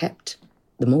sculptures, and I've kept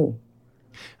them all.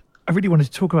 I really wanted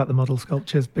to talk about the model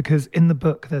sculptures because in the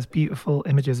book there's beautiful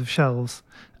images of shelves,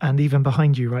 and even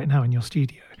behind you right now in your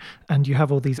studio, and you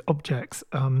have all these objects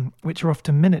which are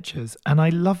often miniatures. And I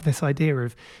love this idea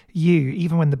of you.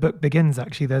 Even when the book begins,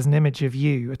 actually, there's an image of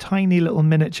you, a tiny little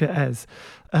miniature Ez,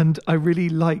 and I really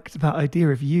liked that idea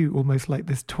of you almost like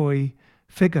this toy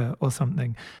figure or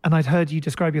something. And I'd heard you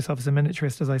describe yourself as a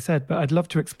miniaturist, as I said, but I'd love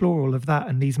to explore all of that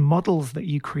and these models that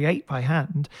you create by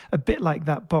hand, a bit like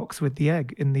that box with the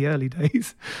egg in the early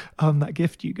days, that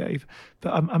gift you gave.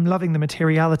 But I'm loving the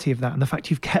materiality of that and the fact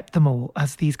you've kept them all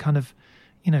as these kind of,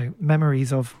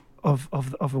 memories of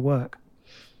a work.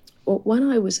 Well, when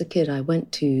I was a kid, I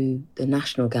went to the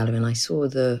National Gallery and I saw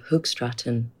the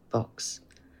Hoogstraten box,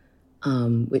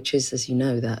 which is, as you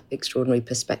know, that extraordinary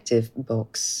perspective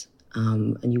box.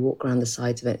 And you walk around the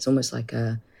sides of it. It's almost like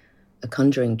a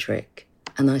conjuring trick.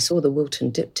 And I saw the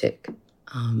Wilton diptych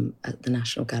at the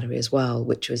National Gallery as well,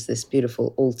 which was this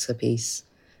beautiful altarpiece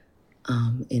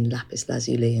in lapis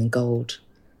lazuli and gold,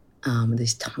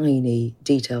 these tiny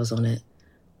details on it.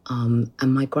 And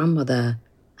my grandmother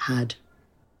had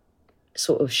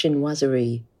sort of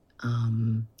chinoiserie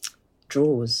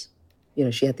drawers.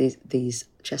 She had these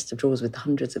chests of drawers with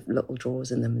hundreds of little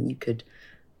drawers in them, and you could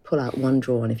pull out one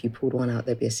drawer, and if you pulled one out,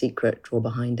 there'd be a secret drawer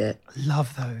behind it.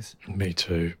 Love those. Me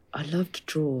too. I loved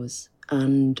drawers.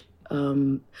 And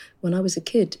when I was a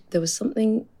kid, there was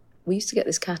something, we used to get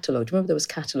this catalogue. Do you remember there was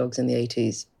catalogues in the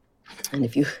 80s? And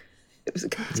it was a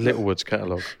catalogue. Littlewood's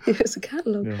catalogue. It was a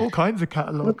catalogue. Yeah. All kinds of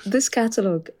catalogues. Well, this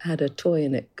catalogue had a toy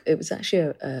in it. It was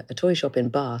actually a toy shop in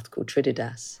Bath called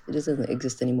Trinidas. It doesn't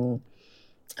exist anymore.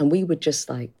 And we would just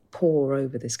pore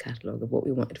over this catalogue of what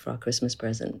we wanted for our Christmas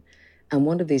present. And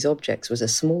one of these objects was a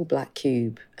small black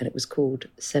cube, and it was called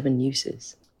 7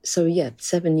 Uses. So,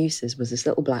 7 Uses was this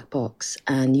little black box,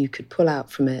 and you could pull out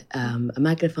from it a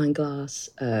magnifying glass,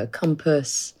 a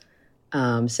compass,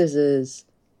 scissors,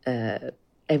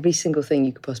 every single thing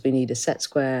you could possibly need, a set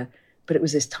square. But it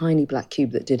was this tiny black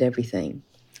cube that did everything.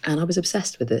 And I was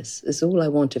obsessed with this. It's all I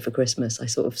wanted for Christmas. I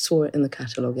sort of saw it in the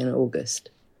catalogue in August.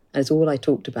 And it's all I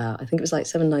talked about. I think it was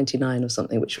 $7.99 or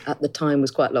something, which at the time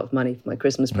was quite a lot of money for my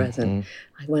Christmas present.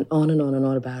 I went on and on and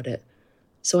on about it.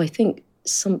 So I think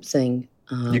something...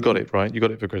 you got it, right? You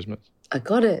got it for Christmas? I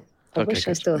got it. I wish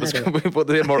I still had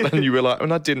it. And you were like,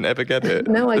 and I didn't ever get it.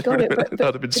 No, I got it. But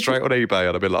I'd have been straight on eBay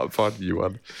and I'd been like, finding you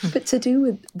one. But to do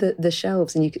with the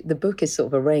shelves, and the book is sort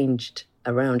of arranged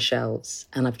around shelves,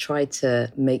 and I've tried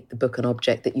to make the book an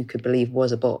object that you could believe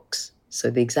was a box. So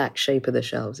the exact shape of the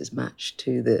shelves is matched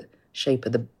to the shape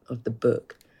of the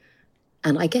book.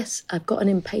 And I guess I've got an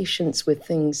impatience with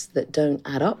things that don't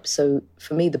add up. So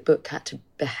for me, the book had to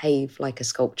behave like a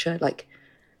sculpture.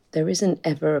 There isn't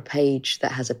ever a page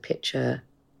that has a picture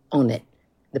on it.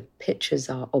 The pictures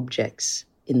are objects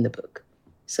in the book.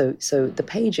 So the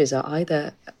pages are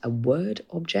either a word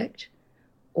object,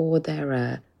 or they're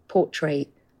a portrait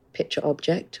picture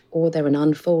object, or they're an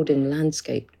unfolding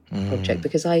landscape object.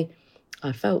 Because I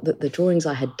felt that the drawings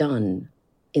I had done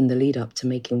in the lead up to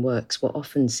making works were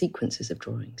often sequences of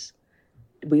drawings.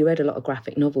 We read a lot of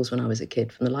graphic novels when I was a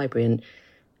kid from the library,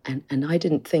 and I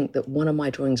didn't think that one of my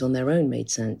drawings on their own made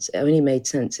sense. It only made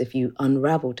sense if you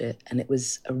unraveled it and it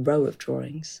was a row of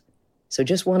drawings. So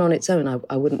just one on its own,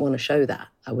 I wouldn't want to show that.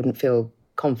 I wouldn't feel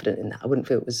confident in that. I wouldn't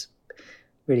feel it was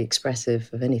really expressive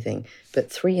of anything.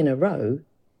 But 3 in a row,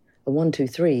 a 1, 2,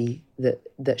 3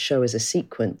 that show as a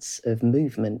sequence of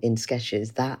movement in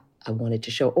sketches, that I wanted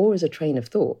to show, or as a train of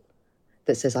thought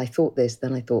that says, I thought this,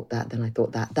 then I thought that, then I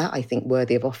thought that. That I think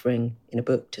worthy of offering in a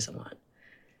book to someone.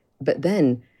 But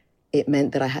then it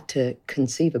meant that I had to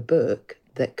conceive a book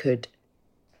that could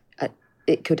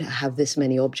have this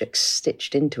many objects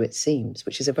stitched into its seams,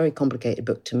 which is a very complicated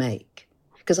book to make.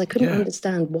 Because I couldn't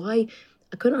understand why.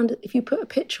 If you put a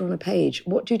picture on a page,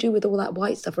 what do you do with all that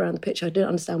white stuff around the picture? I didn't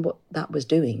understand what that was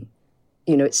doing.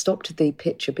 It stopped the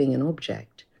picture being an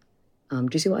object. Do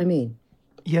you see what I mean?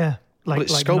 Yeah.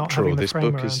 It's sculptural. This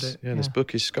book is This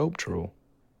book is sculptural.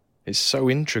 It's so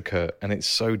intricate and it's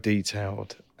so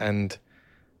detailed and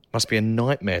must be a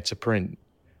nightmare to print.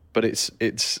 But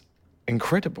it's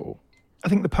incredible. I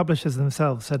think the publishers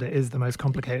themselves said it is the most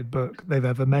complicated book they've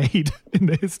ever made in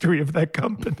the history of their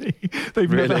company. They've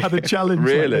never had a challenge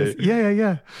like this.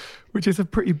 Yeah. Which is a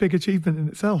pretty big achievement in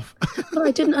itself. Well,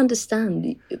 I didn't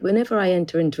understand. Whenever I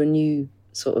enter into a new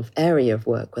sort of area of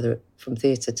work, whether from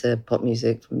theatre to pop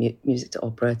music, from music to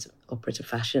opera to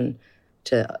fashion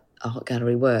to art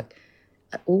gallery work,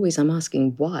 I'm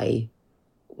asking why.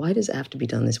 Why does it have to be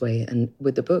done this way? And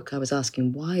with the book, I was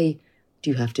asking, why do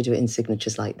you have to do it in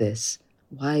signatures like this?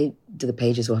 Why do the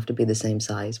pages all have to be the same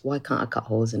size? Why can't I cut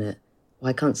holes in it?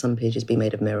 Why can't some pages be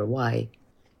made of mirror? Why?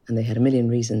 And they had a million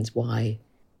reasons why.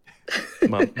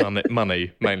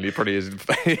 Money mainly probably is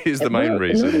the main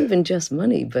reason. Not even just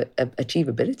money, but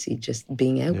achievability, just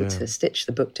being able to stitch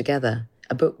the book together.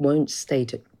 A book won't stay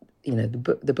the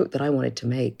book that I wanted to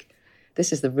make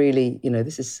this is the really,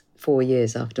 this is 4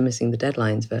 years after missing the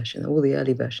deadlines version. All the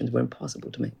early versions were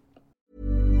impossible to make.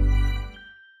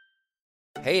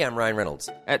 Hey, I'm Ryan Reynolds.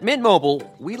 At Mint Mobile,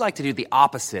 we like to do the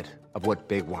opposite of what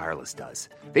Big Wireless does.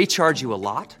 They charge you a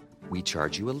lot, we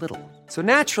charge you a little. So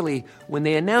naturally, when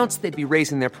they announced they'd be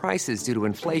raising their prices due to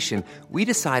inflation, we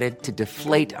decided to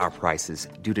deflate our prices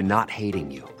due to not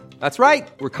hating you. That's right.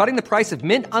 We're cutting the price of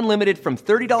Mint Unlimited from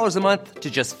 $30 a month to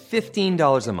just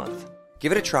 $15 a month.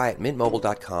 Give it a try at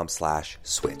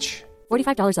mintmobile.com/switch.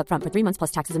 $45 up front for 3 months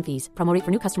plus taxes and fees. Promo rate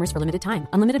for new customers for limited time.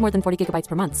 Unlimited more than 40 gigabytes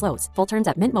per month. Slows full terms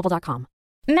at mintmobile.com.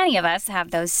 Many of us have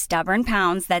those stubborn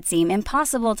pounds that seem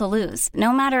impossible to lose,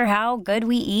 no matter how good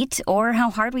we eat or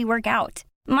how hard we work out.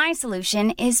 My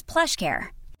solution is PlushCare.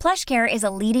 PlushCare is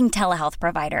a leading telehealth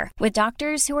provider with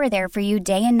doctors who are there for you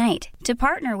day and night to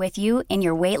partner with you in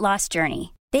your weight loss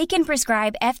journey. They can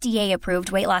prescribe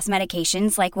FDA-approved weight loss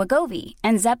medications like Wegovy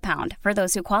and Zepbound for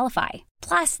those who qualify.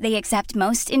 Plus, they accept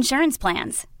most insurance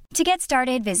plans. To get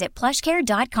started, visit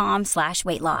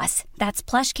plushcare.com/weightloss. That's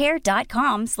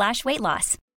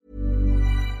plushcare.com/weightloss.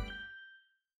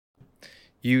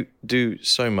 You do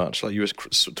so much. Like you were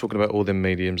talking about all the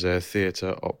mediums there,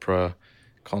 theatre, opera,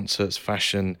 concerts,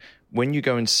 fashion. When you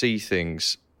go and see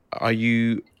things, are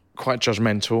you quite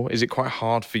judgmental? Is it quite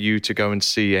hard for you to go and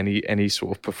see any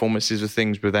sort of performances of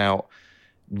things without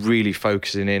really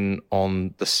focusing in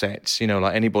on the sets?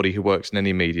 Like anybody who works in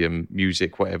any medium,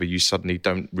 music, whatever, you suddenly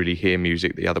don't really hear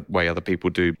music the other way other people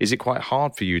do. Is it quite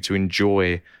hard for you to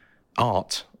enjoy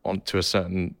art to a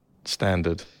certain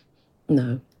standard?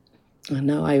 No,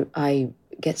 I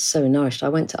get so nourished. I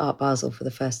went to Art Basel for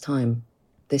the first time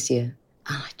this year,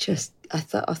 and I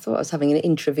thought I was having an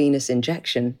intravenous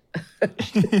injection.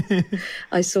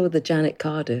 I saw the Janet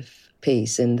Cardiff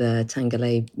piece in the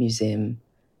Tangalay Museum,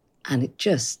 and it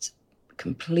just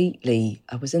completely,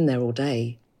 I was in there all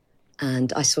day,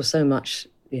 and I saw so much,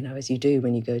 as you do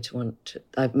when you go to one.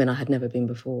 I had never been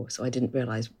before, so I didn't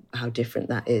realise how different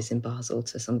that is in Basel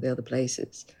to some of the other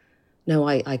places. No,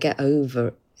 I get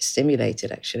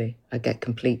overstimulated, actually. I get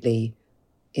completely,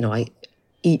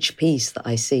 each piece that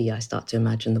I see, I start to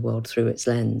imagine the world through its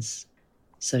lens.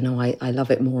 So no, I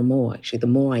love it more and more, actually. The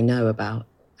more I know about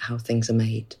how things are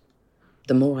made,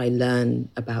 the more I learn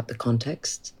about the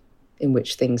context in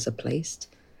which things are placed,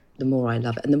 the more I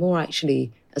love it. And the more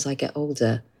actually, as I get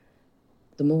older,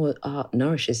 the more art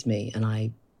nourishes me. And I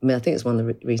think it's one of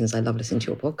the reasons I love listening to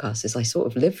your podcast is I sort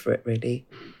of live for it, really.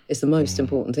 It's the most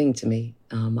important thing to me.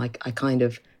 I kind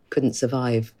of couldn't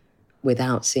survive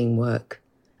without seeing work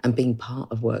and being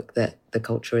part of work that the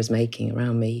culture is making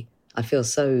around me. I feel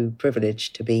so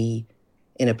privileged to be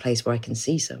in a place where I can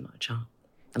see so much art.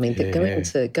 I mean, going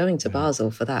to Basel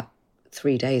for that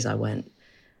 3 days I went,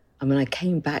 I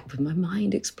came back with my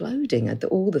mind exploding at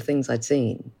all the things I'd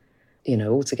seen,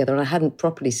 all together. And I hadn't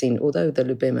properly seen, although the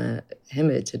Lubima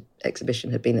Himid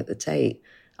exhibition had been at the Tate,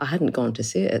 I hadn't gone to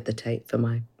see it at the Tate for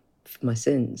my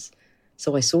sins.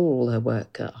 So I saw all her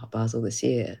work at Art Basel this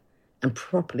year and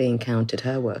properly encountered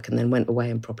her work, and then went away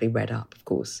and properly read up, of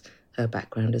course, her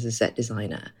background as a set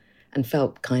designer, and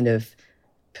felt kind of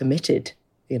permitted.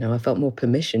 I felt more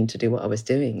permission to do what I was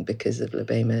doing because of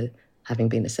Lubima having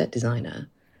been a set designer.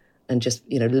 And just,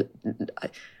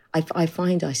 I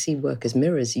find I see work as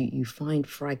mirrors. You find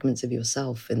fragments of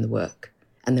yourself in the work.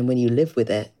 And then when you live with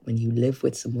it, when you live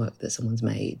with some work that someone's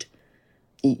made,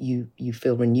 you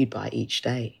feel renewed by it each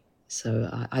day. So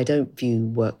I don't view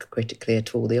work critically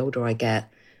at all. The older I get,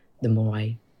 the more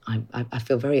I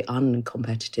feel very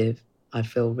uncompetitive. I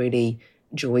feel really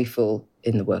joyful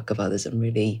in the work of others and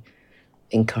really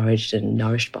encouraged and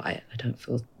nourished by it. I don't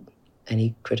feel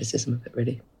any criticism of it,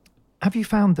 really. Have you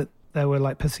found that there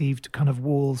were perceived kind of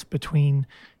walls between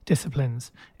disciplines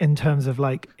in terms of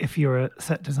if you're a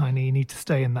set designer, you need to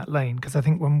stay in that lane? Because I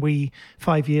think when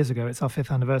 5 years ago, it's our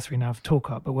 5th anniversary now of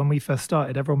Talk Up, but when we first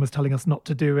started, everyone was telling us not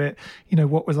to do it.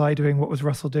 What was I doing? What was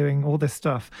Russell doing? All this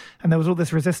stuff. And there was all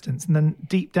this resistance. And then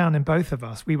deep down in both of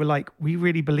us, we were we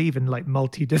really believe in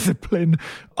multidiscipline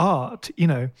art,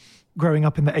 growing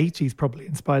up in the 80s, probably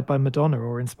inspired by Madonna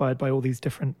or inspired by all these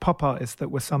different pop artists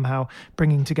that were somehow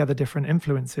bringing together different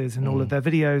influences in all of their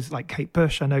videos, like Kate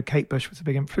Bush. I know Kate Bush was a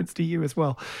big influence to you as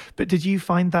well. But did you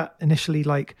find that initially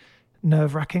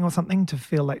nerve-wracking or something to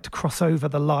feel to cross over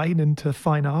the line into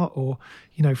fine art or,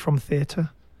 from theatre?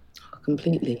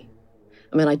 Completely.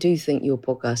 I do think your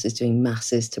podcast is doing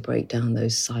masses to break down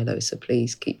those silos, so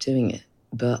please keep doing it.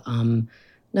 But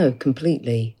no,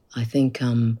 completely. I think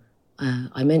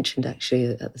I mentioned actually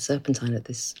at the Serpentine at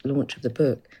this launch of the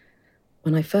book,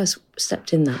 when I first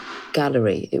stepped in that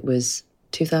gallery, it was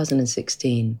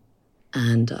 2016,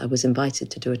 and I was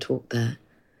invited to do a talk there.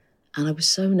 And I was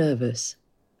so nervous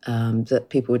that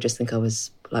people would just think I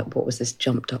was like, what was this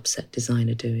jumped up set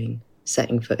designer doing,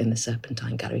 setting foot in the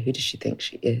Serpentine Gallery? Who does she think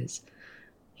she is?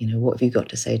 What have you got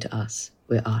to say to us?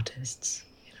 We're artists.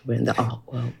 We're in the art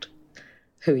world.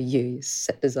 Who are you,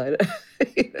 set designer?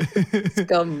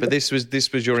 Scum. But this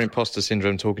was your imposter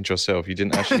syndrome talking to yourself. You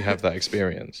didn't actually have that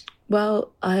experience.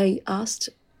 Well, I asked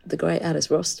the great Alice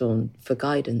Rostorn for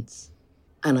guidance.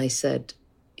 And I said,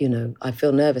 I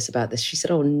feel nervous about this. She said,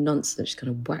 oh, nonsense. She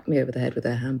kind of whacked me over the head with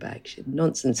her handbag. She said,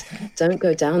 nonsense. Don't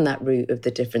go down that route of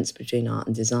the difference between art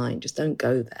and design. Just don't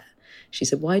go there. She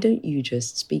said, why don't you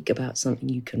just speak about something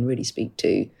you can really speak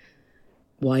to?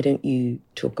 Why don't you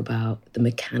talk about the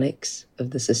mechanics of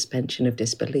the suspension of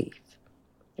disbelief?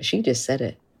 She just said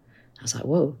it. I was like,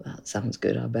 whoa, that sounds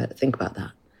good. I better think about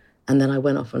that. And then I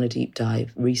went off on a deep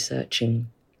dive researching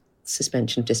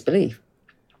suspension of disbelief,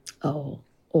 or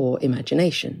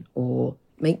imagination, or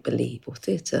make-believe, or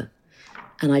theatre.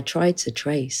 And I tried to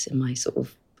trace in my sort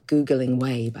of Googling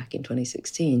way back in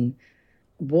 2016,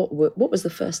 what was the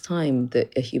first time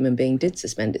that a human being did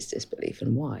suspend its disbelief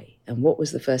and why? And what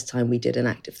was the first time we did an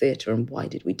act of theatre and why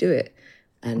did we do it?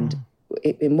 And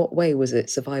in what way was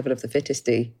it survival of the fittest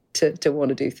to want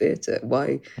to do theatre?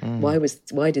 Why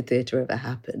did theatre ever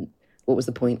happen? What was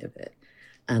the point of it?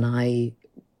 And I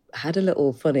had a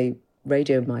little funny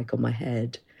radio mic on my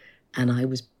head and I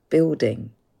was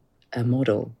building a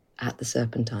model at the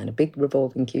Serpentine, a big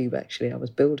revolving cube actually. I was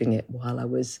building it while I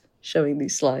was showing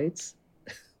these slides.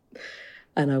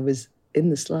 And I was in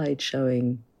the slide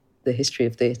showing the history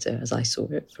of theatre as I saw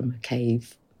it from a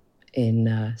cave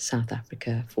in South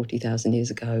Africa 40,000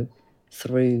 years ago,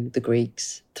 through the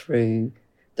Greeks, through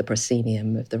the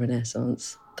proscenium of the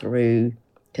Renaissance, through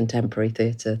contemporary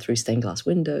theatre, through stained glass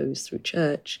windows, through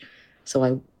church. So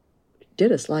I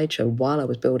did a slideshow while I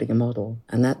was building a model.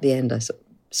 And at the end, I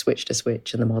switched a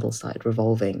switch and the model started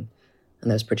revolving and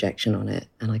there was projection on it.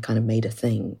 And I kind of made a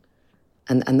thing.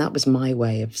 And that was my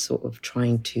way of sort of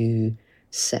trying to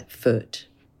set foot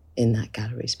in that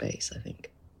gallery space, I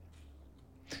think.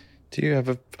 Do you have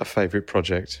a favourite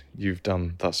project you've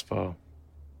done thus far?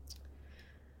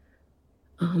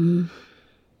 I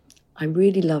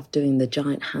really love doing the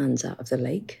giant hands out of the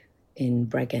lake in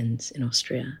Bregenz in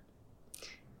Austria.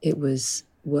 It was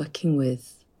working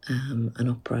with an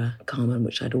opera, Carmen,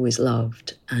 which I'd always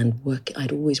loved, and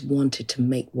I'd always wanted to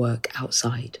make work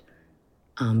outside.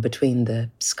 Between the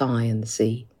sky and the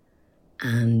sea,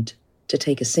 and to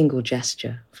take a single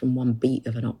gesture from one beat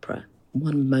of an opera,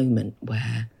 one moment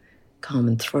where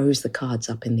Carmen throws the cards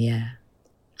up in the air,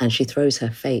 and she throws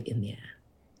her fate in the air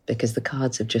because the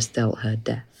cards have just dealt her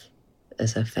death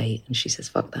as her fate, and she says,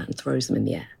 fuck that, and throws them in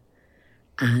the air.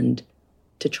 And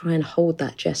to try and hold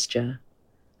that gesture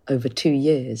over 2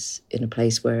 years in a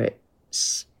place where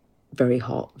it's very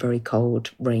hot, very cold,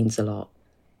 rains a lot,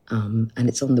 and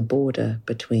it's on the border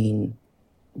between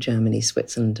Germany,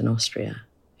 Switzerland, and Austria,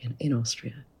 in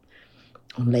Austria,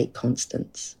 on Lake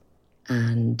Constance.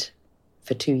 And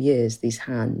for 2 years, these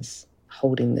hands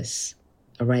holding this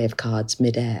array of cards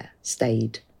mid-air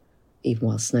stayed, even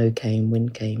while snow came,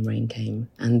 wind came, rain came,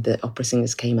 and the opera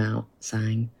singers came out,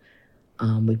 sang.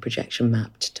 We projection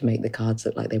mapped to make the cards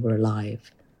look like they were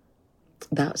alive.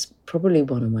 That's probably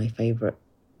one of my favourite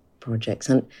projects.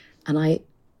 And I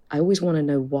always want to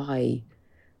know why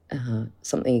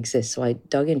something exists. So I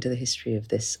dug into the history of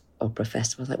this opera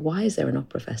festival. I was like, why is there an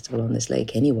opera festival on this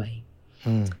lake anyway?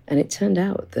 And it turned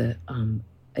out that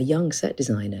a young set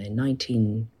designer in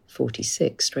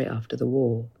 1946, straight after the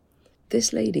war,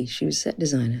 this lady, she was a set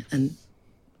designer, and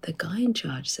the guy in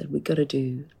charge said, we've got to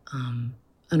do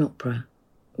an opera.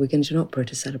 We're going to do an opera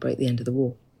to celebrate the end of the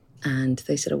war. And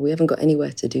they said, oh, we haven't got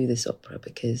anywhere to do this opera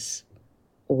because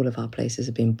all of our places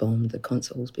have been bombed, the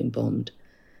concert hall's been bombed.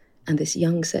 And this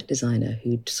young set designer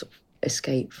who'd sort of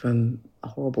escaped from a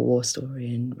horrible war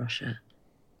story in Russia,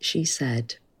 she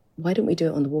said, why don't we do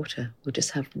it on the water? We'll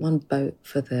just have one boat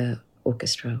for the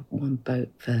orchestra, one boat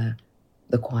for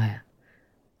the choir.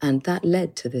 And that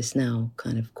led to this now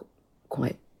kind of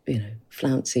quite,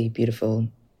 flouncy, beautiful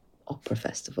opera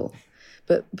festival.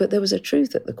 But there was a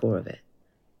truth at the core of it.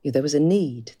 There was a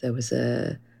need, there was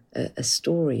a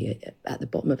story at the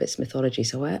bottom of its mythology.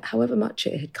 So however much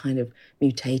it had kind of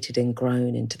mutated and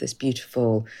grown into this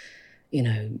beautiful,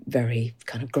 very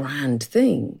kind of grand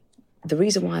thing, the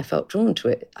reason why I felt drawn to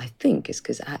it, I think, is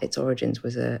because at its origins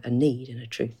was a need and a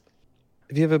truth.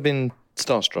 Have you ever been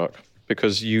starstruck?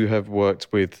 Because you have worked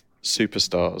with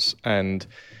superstars, and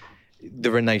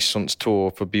the Renaissance tour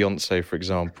for Beyonce, for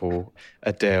example,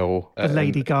 Adele, the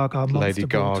Lady Gaga Monster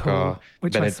Ball tour,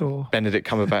 which I saw. Benedict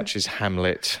Cumberbatch's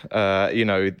Hamlet,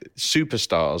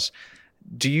 superstars.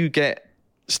 do you get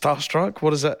starstruck?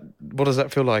 What does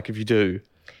that feel like if you do?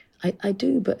 I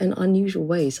do, but in unusual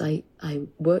ways. I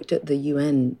worked at the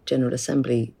UN General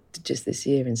Assembly just this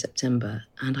year in September,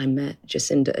 and I met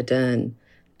Jacinda Ardern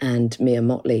and Mia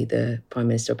Mottley, the Prime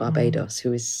Minister of Barbados,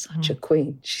 who is such a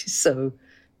queen. She's so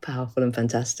powerful and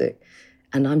fantastic.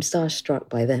 And I'm starstruck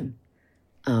by them,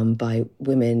 by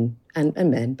women and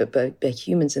men, but by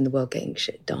humans in the world getting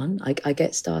shit done. I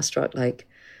get starstruck like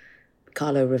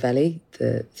Carlo Rovelli,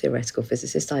 the theoretical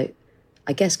physicist. I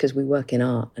guess because we work in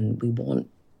art and we want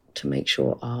to make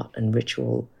sure art and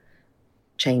ritual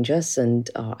change us and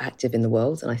are active in the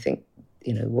world. And I think,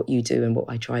 what you do and what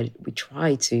we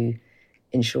try to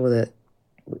ensure that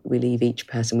we leave each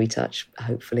person we touch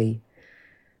hopefully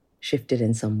shifted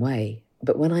in some way.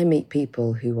 But when I meet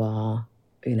people who are,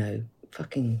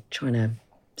 fucking trying to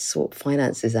sort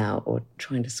finances out or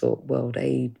trying to sort world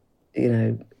aid,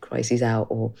 crises out,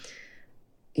 or,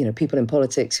 people in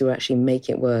politics who are actually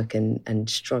making it work and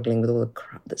struggling with all the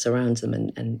crap that surrounds them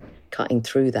and cutting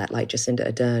through that, like Jacinda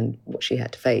Ardern, what she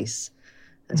had to face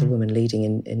as a woman leading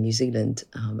in New Zealand,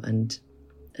 and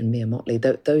Mia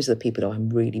Mottley. Those are the people that I'm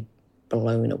really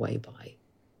blown away by.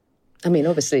 I mean,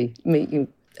 obviously, meeting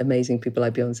amazing people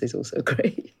like Beyonce is also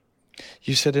great.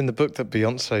 You said in the book that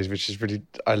Beyonce's, which is really,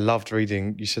 I loved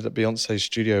reading, you said that Beyonce's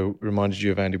studio reminded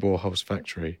you of Andy Warhol's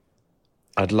factory.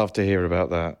 I'd love to hear about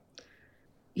that.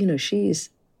 She's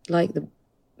like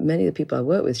many of the people I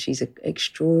work with, she's an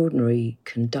extraordinary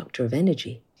conductor of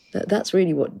energy. That's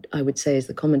really what I would say is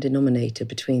the common denominator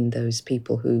between those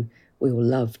people who we all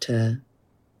love to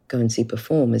go and see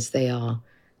perform, is they are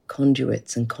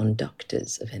conduits and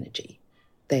conductors of energy.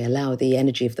 They allow the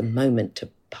energy of the moment to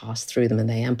pass through them and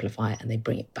they amplify it and they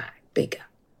bring it back bigger.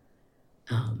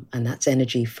 And that's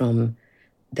energy from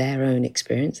their own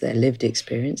experience, their lived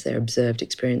experience, their observed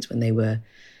experience when they were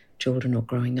children or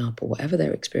growing up or whatever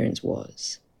their experience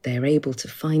was. They're able to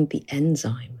find the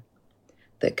enzyme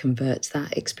that converts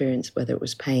that experience, whether it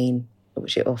was pain,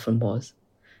 which it often was,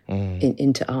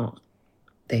 into art.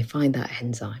 They find that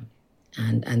enzyme.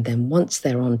 And then once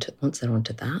they're onto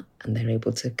that and they're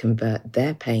able to convert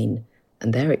their pain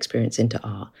and their experience into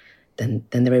art, then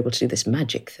they're able to do this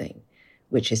magic thing,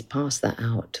 which is pass that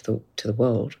out to the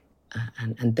world,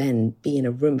 and then be in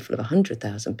a room full of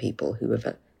 100,000 people who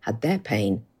have had their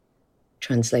pain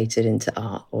translated into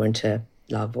art or into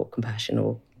love or compassion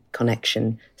or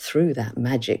connection through that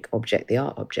magic object, the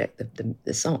art object,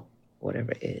 the song,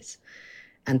 whatever it is.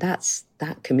 And that's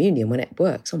that communion when it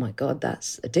works. Oh my God,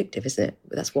 that's addictive, isn't it?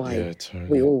 That's why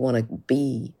we all want to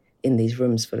be in these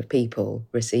rooms full of people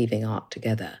receiving art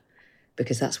together,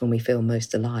 because that's when we feel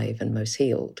most alive and most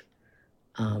healed.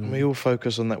 And we all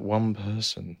focus on that one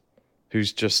person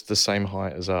who's just the same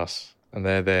height as us, and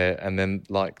they're there, and then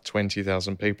like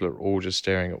 20,000 people are all just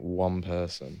staring at one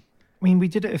person. I mean, we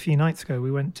did it a few nights ago.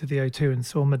 We went to the O2 and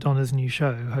saw Madonna's new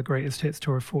show, her greatest hits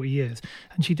tour of 40 years.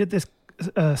 And she did this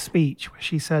speech where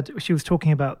she said, she was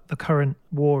talking about the current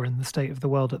war and the state of the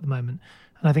world at the moment.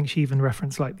 And I think she even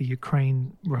referenced like the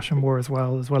Ukraine-Russian war as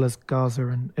well as Gaza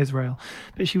and Israel.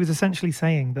 But she was essentially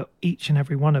saying that each and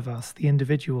every one of us, the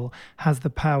individual, has the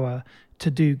power to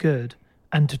do good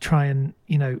and to try and,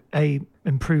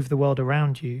 improve the world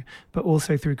around you, but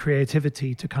also through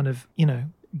creativity to kind of,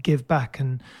 give back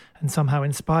and somehow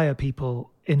inspire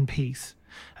people in peace.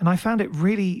 And I found it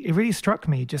really struck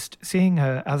me just seeing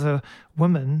her as a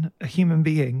woman, a human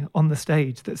being on the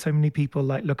stage that so many people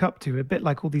look up to, a bit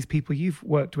like all these people you've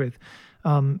worked with.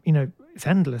 It's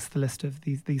endless, the list of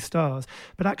these stars.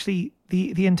 But actually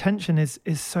the intention is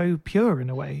so pure in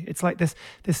a way. It's like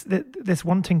this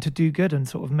wanting to do good and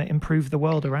sort of improve the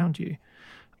world around you.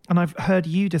 And I've heard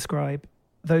you describe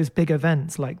those big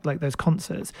events like those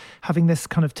concerts having this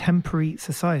kind of temporary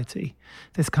society,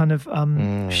 this kind of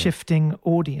shifting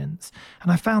audience.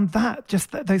 And I found that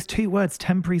those two words,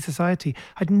 temporary society,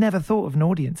 I'd never thought of an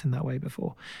audience in that way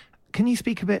before. Can you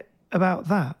speak a bit about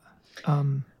that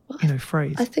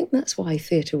phrase? I think that's why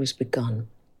theatre was begun.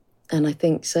 And I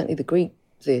think certainly the Greek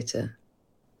theatre,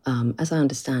 as I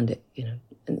understand it,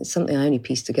 and it's something I only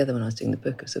pieced together when I was doing the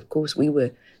book, because of course we were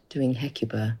doing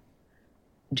Hecuba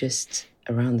just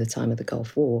around the time of the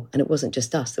Gulf War. And it wasn't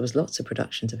just us. There was lots of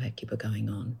productions of Hecuba going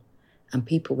on. And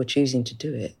people were choosing to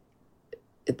do it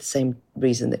at the same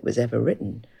reason that it was ever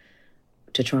written,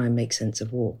 to try and make sense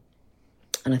of war.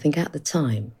 And I think at the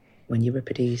time, when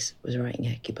Euripides was writing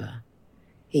Hecuba,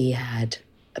 he had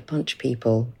a bunch of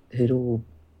people who'd all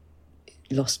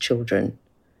lost children,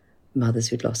 mothers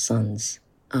who'd lost sons.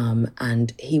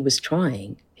 And he was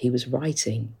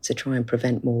writing to try and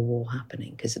prevent more war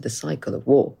happening because of the cycle of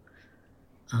war.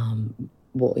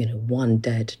 One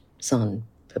dead son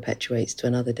perpetuates to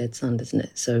another dead son, doesn't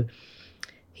it? So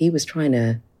he was trying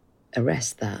to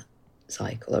arrest that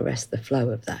cycle, arrest the flow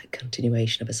of that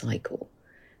continuation of a cycle.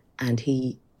 And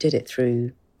he did it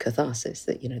through catharsis,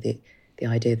 that, the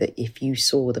idea that if you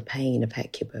saw the pain of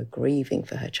Hecuba grieving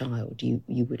for her child, you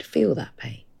would feel that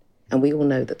pain. And we all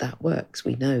know that works.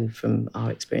 We know from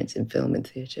our experience in film and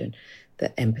theatre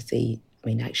that empathy,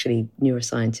 actually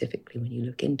neuroscientifically, when you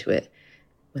look into it,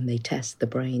 when they test the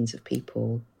brains of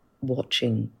people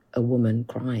watching a woman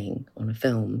crying on a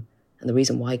film, and the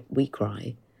reason why we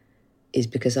cry is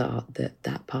because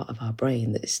that part of our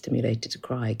brain that is stimulated to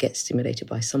cry gets stimulated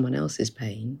by someone else's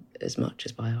pain as much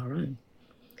as by our own.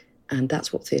 And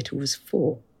that's what theatre was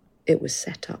for. It was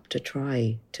set up to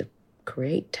try to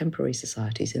create temporary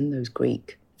societies in those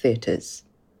Greek theatres,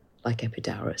 like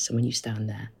Epidaurus, and when you stand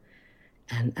there.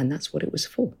 And that's what it was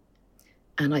for.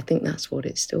 And I think that's what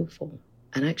it's still for.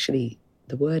 And actually,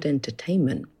 the word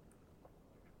entertainment,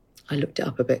 I looked it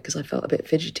up a bit because I felt a bit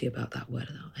fidgety about that word.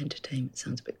 Entertainment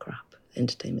sounds a bit crap.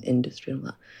 Entertainment industry and all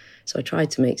that. So I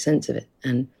tried to make sense of it.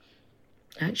 And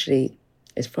actually,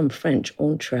 it's from French,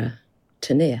 entre,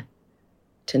 tenir.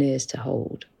 Tenir is to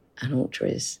hold, and entre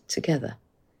is together.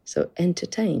 So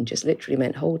entertain just literally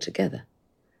meant hold together.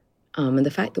 And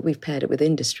the fact that we've paired it with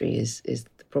industry is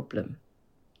the problem.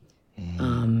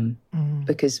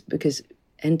 Because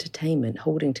entertainment,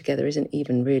 holding together, isn't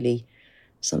even really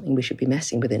something we should be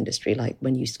messing with industry. Like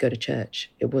when you used to go to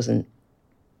church, it wasn't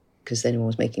because anyone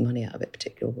was making money out of it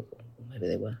particularly, or maybe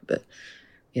they were. But,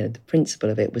 the principle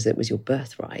of it was your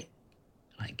birthright,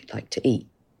 like to eat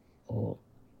or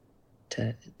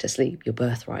to sleep. Your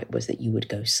birthright was that you would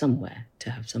go somewhere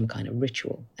to have some kind of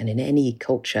ritual. And in any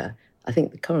culture, I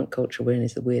think the current culture we're in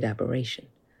is the weird aberration.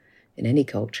 In any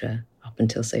culture, up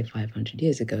until, say, 500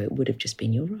 years ago, it would have just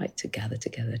been your right to gather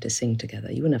together, to sing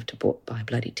together. You wouldn't have to buy a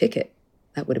bloody ticket.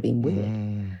 That would have been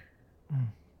weird.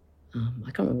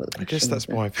 I can't remember what the question I guess that's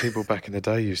was why people back in the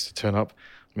day used to turn up.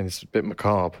 It's a bit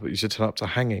macabre, but used to turn up to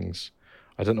hangings.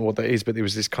 I don't know what that is, but there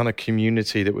was this kind of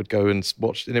community that would go and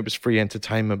watch, and it was free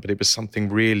entertainment, but it was something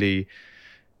really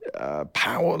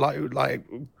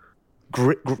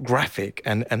graphic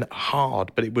and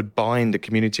hard, but it would bind the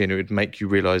community and it would make you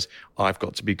realise, I've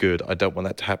got to be good. I don't want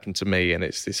that to happen to me. And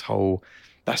it's this whole,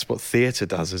 that's what theatre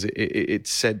does, is it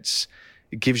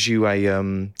gives you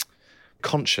a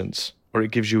conscience, or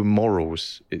it gives you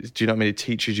morals. Do you know what I mean? It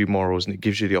teaches you morals, and it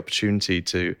gives you the opportunity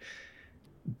to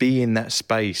be in that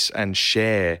space and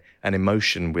share an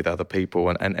emotion with other people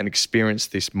and experience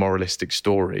this moralistic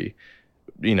story,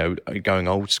 going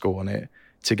old school on it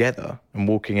together, and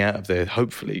walking out of there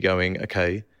hopefully going,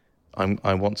 okay,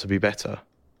 I want to be better.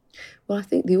 Well, I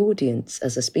think the audience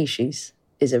as a species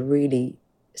is a really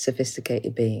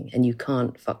sophisticated being, and you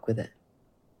can't fuck with it.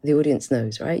 The audience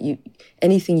knows, right?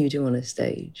 Anything you do on a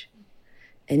stage,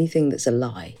 anything that's a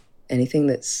lie, anything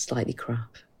that's slightly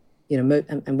crap,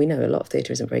 and we know a lot of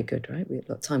theatre isn't very good, right? A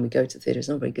lot of time we go to theatre, it's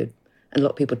not very good. And a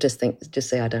lot of people just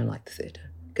say, I don't like the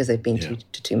theatre, because they've been to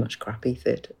too much crappy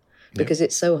theatre, because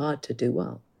it's so hard to do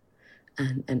well.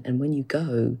 And when you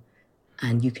go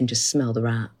and you can just smell the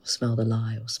rat, or smell the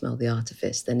lie, or smell the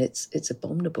artifice, then it's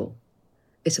abominable.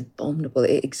 It's abominable.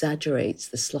 It exaggerates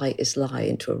the slightest lie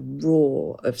into a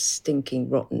roar of stinking,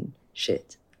 rotten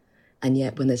shit. And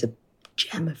yet when there's a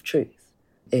gem of truth,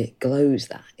 it glows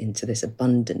that into this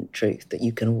abundant truth that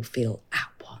you can all feel at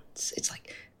once. It's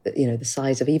like, the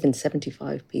size of even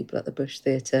 75 people at the Bush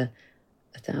Theatre,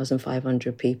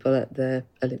 1,500 people at the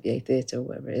Olivier Theatre, or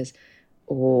whatever it is,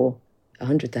 or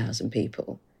 100,000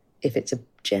 people. If it's a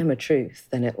gem of truth,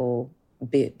 then it will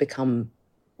become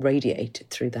radiated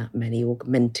through that many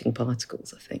augmenting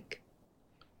particles, I think.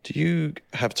 Do you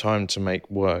have time to make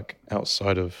work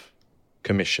outside of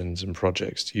commissions and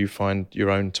projects? Do you find your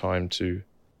own time to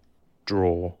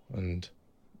draw and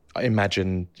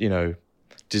imagine,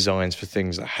 designs for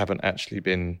things that haven't actually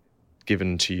been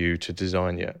given to you to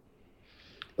design yet?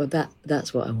 Well,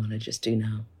 that's what I want to just do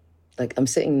now. Like, I'm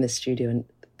sitting in this studio and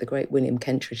the great William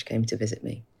Kentridge came to visit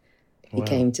me. He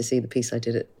came to see the piece I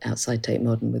did at Outside Tate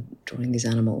Modern with drawing these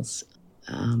animals.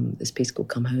 This piece called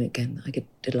Come Home Again that I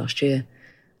did last year.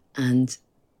 And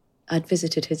I'd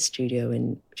visited his studio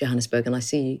in Johannesburg, and I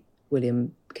see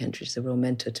William Kentridge as a real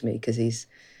mentor to me, because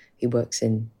he works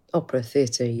in opera,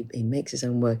 theatre, he makes his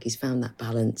own work, he's found that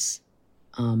balance.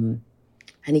 And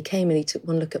he came and he took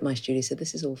one look at my studio, he said,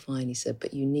 this is all fine, he said,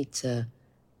 but you need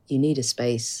a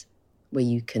space where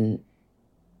you can.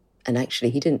 And actually,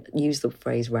 he didn't use the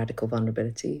phrase radical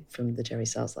vulnerability from the Jerry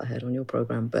Salz that I heard on your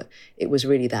programme, but it was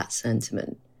really that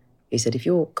sentiment. He said, if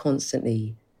you're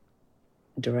constantly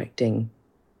directing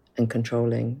and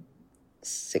controlling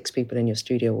 6 people in your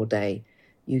studio all day,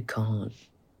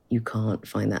 you can't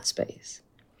find that space.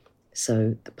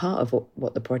 So the part of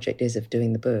what the project is of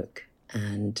doing the book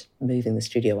and moving the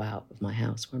studio out of my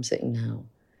house where I'm sitting now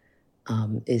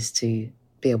is to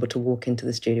be able to walk into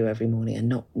the studio every morning and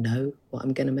not know what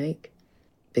I'm going to make.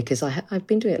 Because I've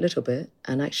been doing it a little bit,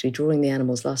 and actually drawing the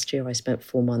animals. Last year I spent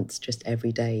 4 months just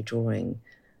every day drawing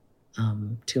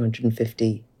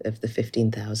 250 of the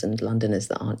 15,000 Londoners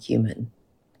that aren't human.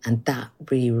 And that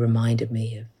really reminded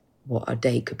me of what a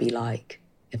day could be like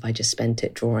if I just spent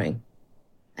it drawing.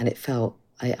 And it felt,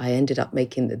 I ended up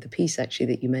making the piece actually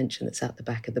that you mentioned that's at the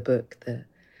back of the book.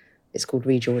 It's called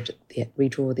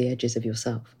Redraw the Edges of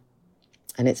Yourself.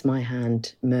 And it's my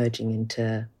hand merging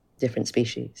into different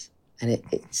species. And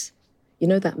it's, you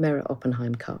know that Merritt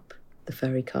Oppenheim cup, the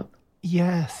furry cup?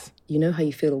 Yes. You know how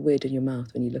you feel all weird in your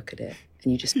mouth when you look at it,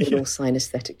 and you just feel all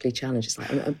synesthetically challenged. It's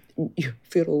like, you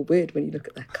feel all weird when you look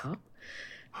at that cup.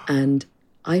 And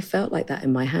I felt like that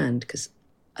in my hand because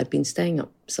I'd been staying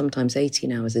up sometimes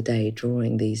 18 hours a day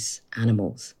drawing these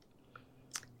animals.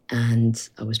 And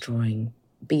I was drawing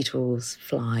beetles,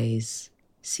 flies,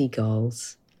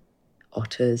 seagulls,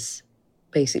 otters.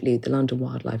 Basically, the London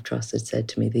Wildlife Trust had said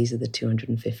to me, these are the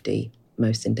 250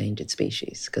 most endangered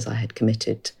species, because I had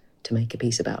committed to make a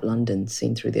piece about London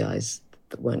seen through the eyes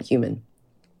that weren't human.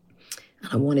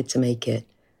 And I wanted to make it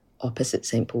opposite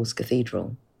St. Paul's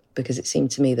Cathedral, because it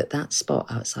seemed to me that that spot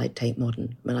outside Tate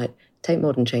Modern, Tate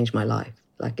Modern changed my life,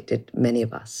 like it did many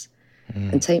of us.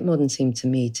 And Tate Modern seemed to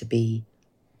me to be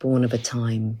born of a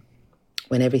time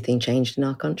when everything changed in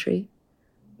our country,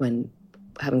 when,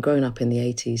 having grown up in the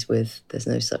 80s with there's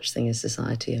no such thing as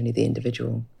society, only the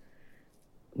individual,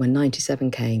 when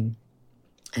 97 came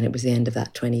and it was the end of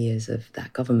that 20 years of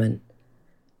that government,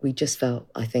 we just felt,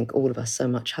 I think, all of us, so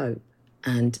much hope.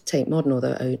 And Tate Modern,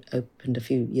 although it opened a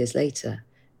few years later,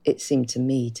 it seemed to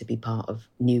me to be part of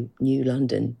new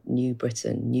London, new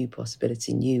Britain, new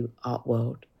possibility, new art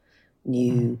world,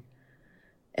 new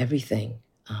everything.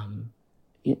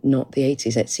 Not the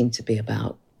 80s. It seemed to be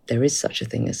about, there is such a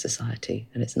thing as society,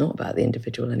 and it's not about the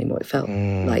individual anymore. It felt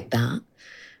like that.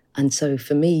 And so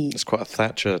for me... It's quite a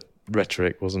Thatcher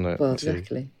rhetoric, wasn't it? Well,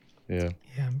 exactly. Yeah.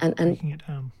 And breaking it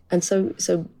down. And so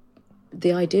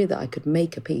the idea that I could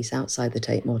make a piece outside the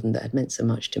Tate Modern that had meant so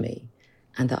much to me,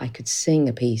 and that I could sing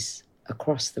a piece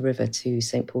across the river to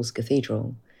St. Paul's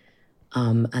Cathedral,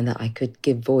 and that I could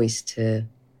give voice to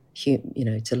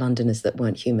Londoners that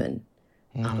weren't human,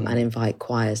 and invite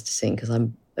choirs to sing, because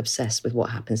I'm obsessed with what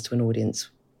happens to an audience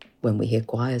when we hear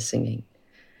choirs singing.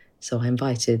 So I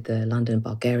invited the London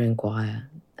Bulgarian Choir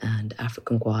and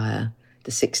African Choir,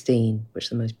 the 16, which is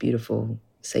the most beautiful,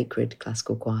 sacred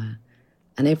classical choir.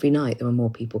 And every night there were more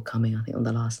people coming. I think on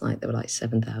the last night there were like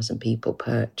 7,000 people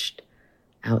perched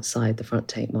outside the front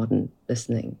Tate Modern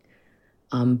listening.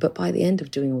 But by the end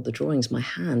of doing all the drawings, my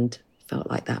hand felt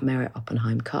like that Merritt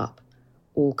Oppenheim cup,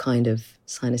 all kind of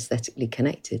synesthetically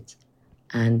connected.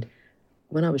 And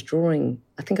when I was drawing,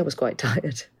 I think I was quite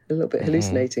tired, a little bit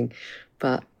hallucinating,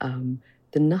 but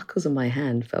the knuckles of my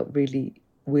hand felt really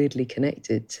weirdly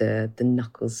connected to the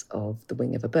knuckles of the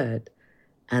wing of a bird.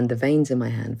 And the veins in my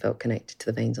hand felt connected to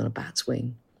the veins on a bat's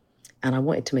wing. And I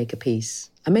wanted to make a piece.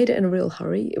 I made it in a real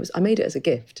hurry. I made it as a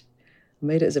gift. I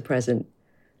made it as a present.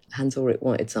 Hans Ulrich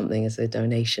wanted something as a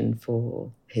donation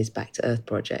for his Back to Earth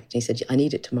project. And he said, I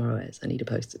need it tomorrow, Ez. I need to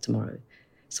post it tomorrow.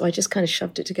 So I just kind of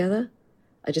shoved it together.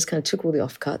 I just kind of took all the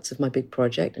offcuts of my big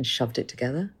project and shoved it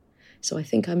together. So I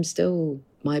think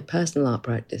my personal art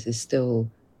practice is still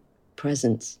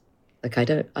presence. Like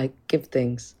I give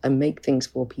things, I make things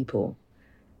for people.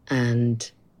 And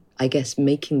I guess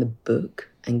making the book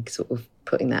and sort of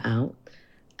putting that out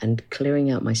and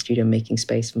clearing out my studio, making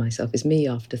space for myself is me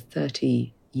after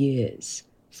 30 years,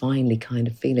 finally kind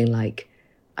of feeling like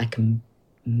I can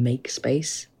make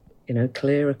space,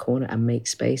 clear a corner and make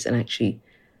space and actually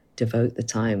devote the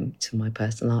time to my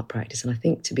personal art practice. And I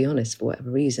think, to be honest, for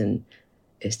whatever reason,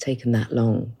 it's taken that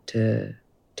long to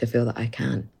feel that I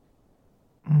can.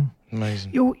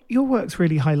 Amazing. Your work's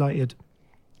really highlighted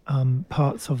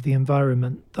parts of the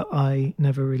environment that I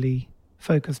never really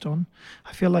focused on.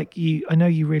 I feel like I know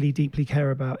you really deeply care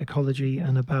about ecology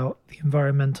and about the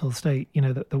environmental state,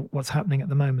 what's happening at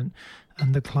the moment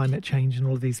and the climate change and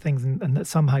all of these things, and that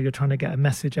somehow you're trying to get a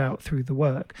message out through the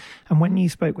work. And when you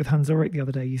spoke with Hans Ulrich the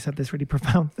other day, you said this really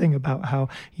profound thing about how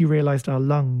you realised our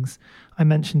lungs. I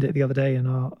mentioned it the other day in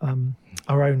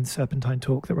our own Serpentine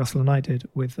talk that Russell and I did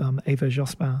with Eva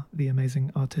Jospin, the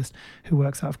amazing artist who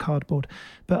works out of cardboard.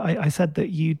 But I said that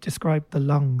you described the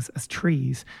lungs as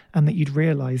trees, and that you'd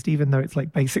realised, even though it's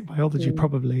like basic biology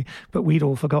probably, but we'd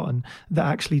all forgotten that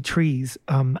actually trees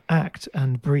act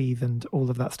and breathe and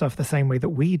all of that stuff the same way that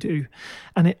we do.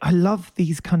 And I love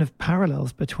these kind of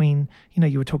parallels between,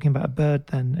 you were talking about a bird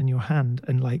then and your hand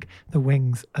and like the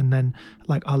wings, and then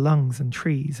like our lungs and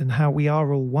trees, and how we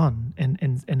are all one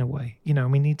in a way,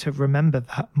 and we need to remember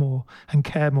that more and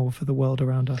care more for the world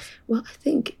around us. Well, I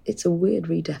think it's a weird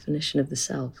redefinition of the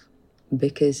self,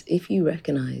 because if you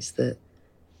recognize that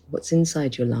what's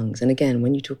inside your lungs, and again,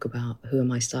 when you talk about who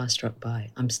am I starstruck by,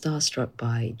 I'm starstruck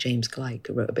by James Gleick,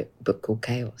 who wrote a book called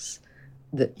Chaos,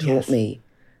 that taught me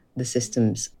the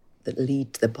systems that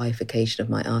lead to the bifurcation of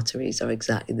my arteries are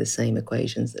exactly the same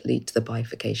equations that lead to the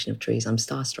bifurcation of trees. I'm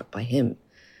starstruck by him.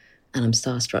 And I'm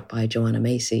starstruck by Joanna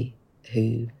Macy,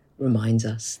 who reminds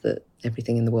us that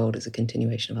everything in the world is a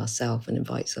continuation of ourself and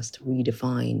invites us to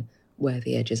redefine where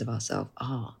the edges of ourself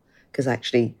are. Because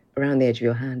actually, around the edge of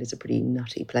your hand is a pretty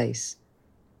nutty place,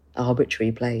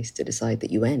 arbitrary place to decide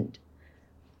that you end,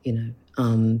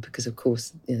 because of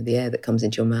course, the air that comes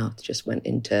into your mouth just went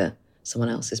into someone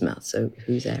else's mouth. So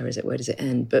whose air is it? Where does it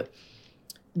end? But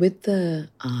with the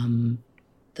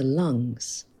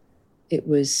lungs, it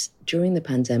was during the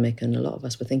pandemic, and a lot of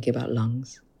us were thinking about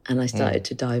lungs, and I started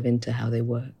to dive into how they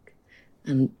work.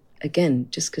 And again,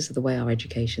 just because of the way our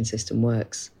education system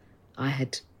works, I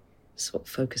had sort of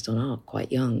focused on art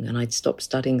quite young, and I'd stopped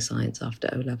studying science after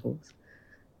O-levels.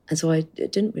 And so I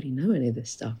didn't really know any of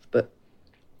this stuff, but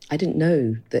I didn't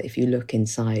know that if you look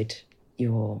inside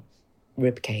your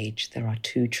rib cage, there are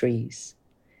 2 trees,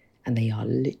 and they are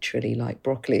literally like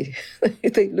broccoli.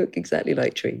 They look exactly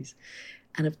like trees.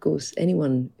 And of course,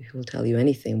 anyone who will tell you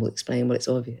anything will explain, well, it's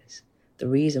obvious. The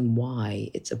reason why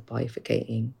it's a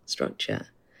bifurcating structure,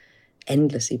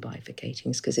 endlessly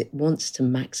bifurcating, is because it wants to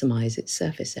maximize its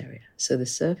surface area. So the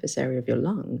surface area of your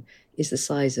lung is the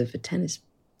size of a tennis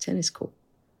court,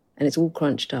 and it's all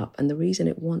crunched up. And the reason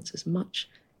it wants as much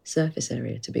surface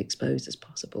area to be exposed as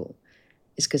possible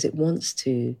is because it wants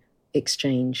to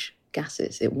exchange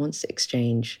gases. It wants to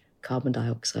exchange carbon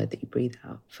dioxide that you breathe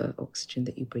out for oxygen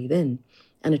that you breathe in.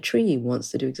 And a tree wants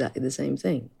to do exactly the same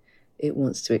thing. It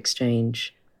wants to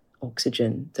exchange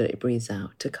oxygen that it breathes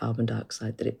out to carbon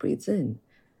dioxide that it breathes in.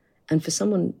 And for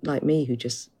someone like me who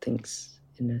just thinks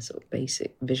in a sort of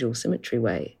basic visual symmetry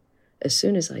way, as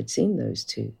soon as I'd seen those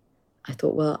 2, I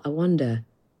thought, well, I wonder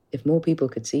if more people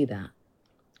could see that.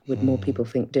 Would more people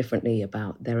think differently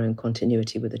about their own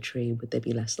continuity with a tree? Would they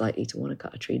be less likely to want to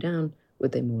cut a tree down?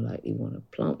 Would they more likely want to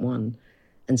plant one?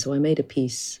 And so I made a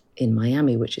piece in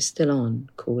Miami, which is still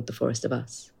on, called The Forest of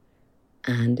Us.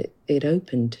 And it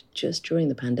opened just during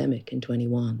the pandemic in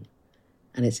 21.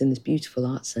 And it's in this beautiful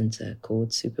art center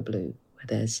called Super Blue, where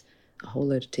there's a whole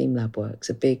load of team lab work. It's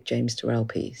a big James Turrell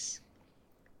piece.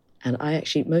 And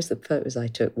most of the photos I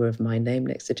took were of my name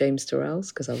next to James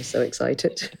Turrell's, because I was so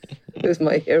excited. It was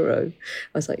my hero.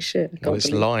 I was like, shit, I can't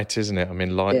it's light, isn't it? I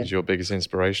mean, light is your biggest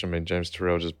inspiration. I mean, James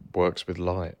Turrell just works with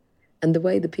light. And the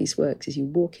way the piece works is you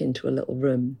walk into a little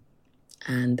room,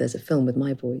 and there's a film with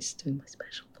my voice, doing my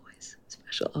special voice,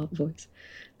 special art voice.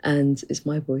 And it's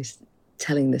my voice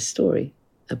telling this story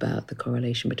about the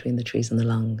correlation between the trees and the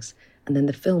lungs. And then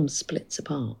the film splits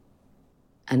apart.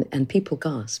 And people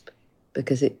gasp,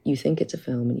 because you think it's a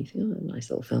film, and you think, oh, a nice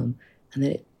little film. And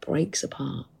then it breaks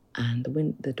apart, and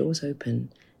the doors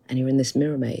open, and you're in this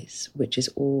mirror maze, which is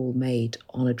all made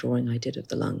on a drawing I did of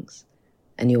the lungs.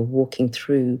 And you're walking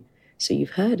through. So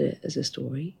you've heard it as a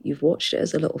story. You've watched it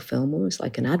as a little film, almost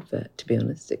like an advert, to be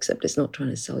honest, except it's not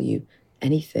trying to sell you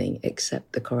anything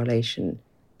except the correlation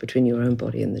between your own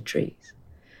body and the trees.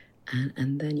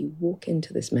 And then you walk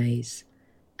into this maze,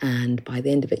 and by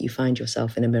the end of it, you find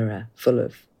yourself in a mirror full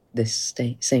of this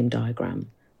same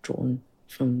diagram drawn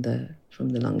from the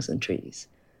lungs and trees.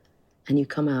 And you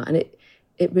come out, and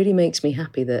it really makes me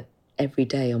happy that every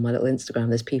day on my little Instagram,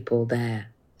 there's people there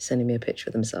sending me a picture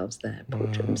of themselves there,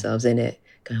 portrait of themselves in it,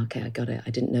 going, okay, I got it. I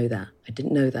didn't know that. I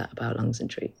didn't know that about lungs and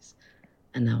trees.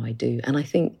 And now I do. And I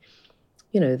think,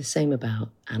 the same about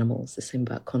animals, the same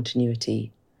about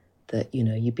continuity, that,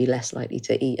 you'd be less likely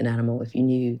to eat an animal if you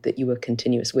knew that you were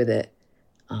continuous with it.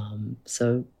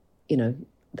 So,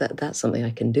 that's something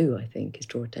I can do, I think, is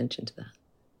draw attention to that.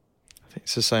 I think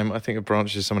it's the same. I think a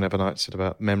branch is someone the other night said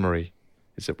about memory,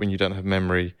 is that when you don't have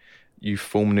memory, you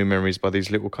form new memories by these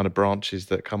little kind of branches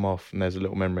that come off, and there's a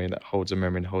little memory that holds a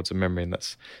memory and holds a memory, and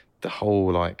that's the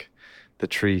whole, the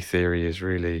tree theory is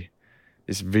really,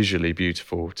 it's visually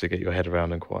beautiful to get your head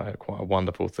around, and quite a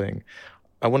wonderful thing.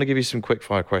 I want to give you some quick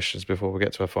fire questions before we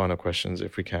get to our final questions,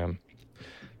 if we can.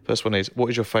 First one is, what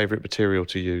is your favourite material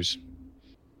to use?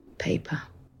 Paper.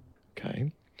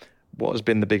 Okay. What has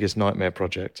been the biggest nightmare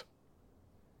project?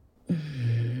 Oh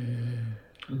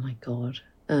my God.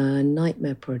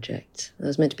 Nightmare project. That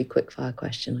was meant to be a quick fire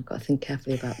question. I've got to think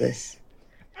carefully about this.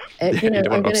 You know, you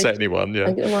don't want to upset anyone, yeah.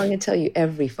 I'm going to tell you,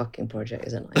 every fucking project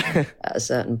is a nightmare at a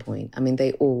certain point. I mean,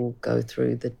 they all go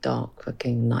through the dark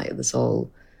fucking night of the soul,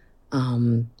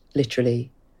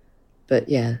 literally. But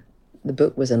yeah, the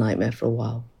book was a nightmare for a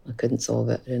while. I couldn't solve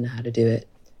it. I didn't know how to do it.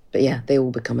 But yeah, they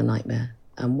all become a nightmare.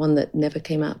 And one that never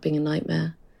came out being a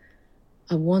nightmare,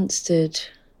 I once did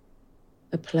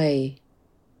a play,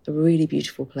 a really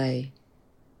beautiful play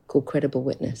called Credible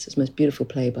Witness. It's the most beautiful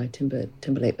play by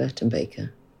Timberlake Burton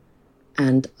Baker.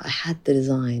 And I had the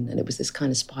design, and it was this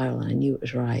kind of spiral, and I knew it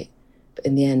was right. But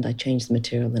in the end, I changed the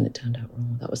material, and it turned out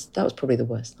wrong. That was probably the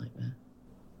worst nightmare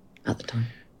at the time.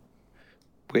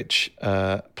 Which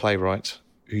playwright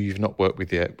who you've not worked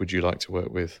with yet would you like to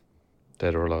work with,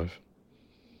 dead or alive?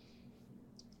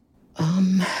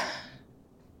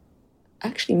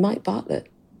 Actually, Mike Bartlett.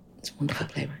 It's a wonderful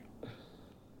playwright.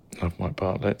 Love Mike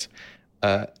Bartlett.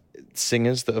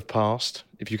 Singers that have passed.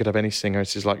 If you could have any singer,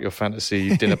 this is like your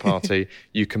fantasy dinner party.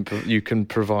 You can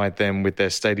provide them with their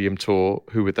stadium tour.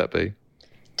 Who would that be?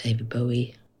 David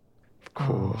Bowie. Of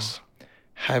course. Oh.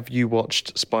 Have you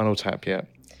watched Spinal Tap yet?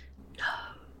 No.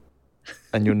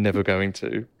 And you're never going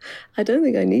to? I don't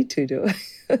think I need to, do I?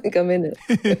 I think I'm in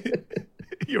it.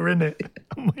 You're in it.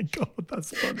 Oh my God,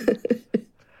 that's funny.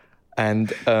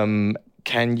 And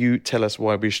can you tell us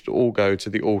why we should all go to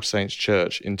the All Saints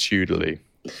Church in Tudorley?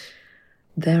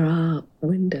 There are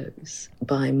windows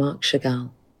by Marc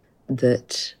Chagall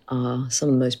that are some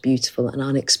of the most beautiful and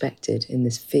unexpected in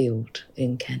this field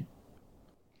in Kent.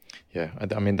 Yeah,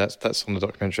 I mean, that's on the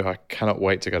documentary. I cannot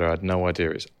wait to go there. I had no idea.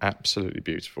 It's absolutely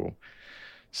beautiful.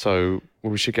 So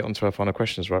we should get on to our final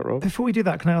questions, right, Rob? Before we do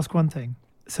that, can I ask one thing?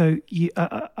 So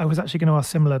I was actually going to ask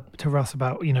similar to Russ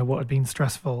about, what had been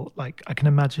stressful. Like, I can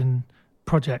imagine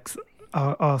projects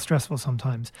are stressful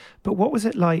sometimes. But what was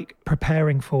it like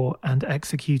preparing for and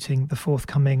executing the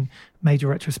forthcoming major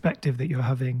retrospective that you're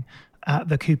having at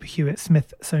the Cooper Hewitt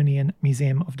Smithsonian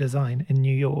Museum of Design in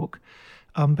New York?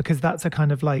 Because that's a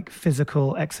kind of like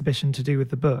physical exhibition to do with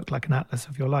the book, like an atlas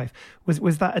of your life.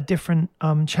 Was that a different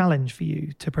challenge for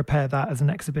you to prepare that as an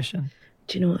exhibition?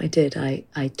 Do you know what I did?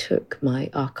 I took my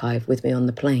archive with me on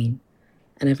the plane,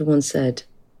 and everyone said,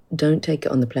 don't take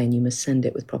it on the plane, you must send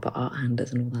it with proper art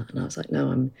handlers and all that. And I was like,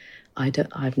 no,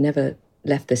 I've never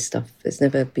left this stuff. It's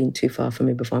never been too far from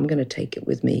me before. I'm going to take it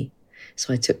with me.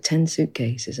 So I took 10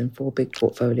 suitcases and 4 big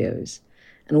portfolios,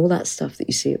 and all that stuff that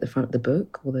you see at the front of the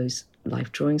book, all those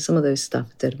life drawings, some of those stuff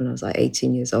I did when I was like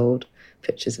 18 years old,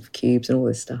 pictures of cubes and all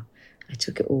this stuff. I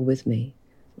took it all with me.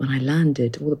 When I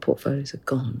landed, all the portfolios had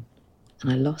gone, and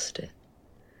I lost it.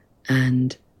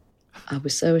 And I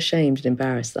was so ashamed and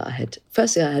embarrassed that I had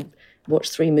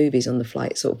watched 3 movies on the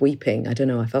flight, sort of weeping. I don't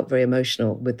know, I felt very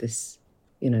emotional with this,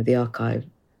 the archive,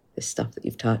 this stuff that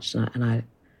you've touched. And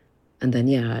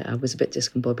then I was a bit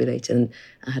discombobulated, and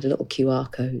I had a little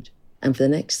QR code. And for the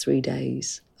next 3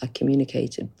 days, I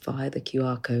communicated via the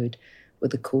QR code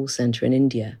with a call centre in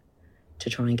India to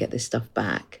try and get this stuff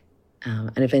back.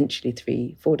 And eventually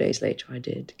 3-4 days later, I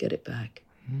did get it back.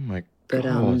 Oh my But,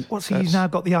 God. So you've now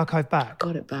got the archive back?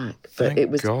 Got it back. But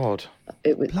Thank God.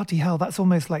 It was Bloody hell, that's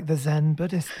almost like the Zen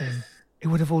Buddhist thing. It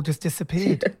would have all just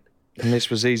disappeared. And this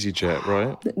was EasyJet,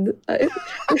 right?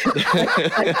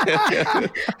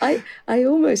 I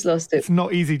almost lost it. It's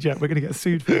not EasyJet. We're going to get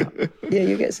sued for that. Yeah,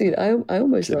 you get sued. I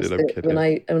almost lost it when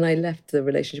I left the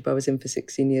relationship I was in for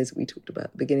 16 years that we talked about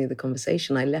at the beginning of the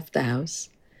conversation. I left the house.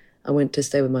 I went to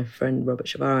stay with my friend Robert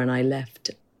Shavara, and I left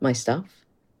my stuff.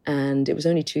 And it was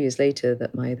only 2 years later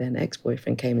that my then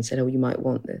ex-boyfriend came and said, oh, you might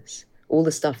want this. All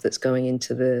the stuff that's going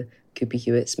into the Cooper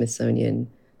Hewitt Smithsonian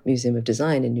Museum of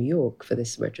Design in New York for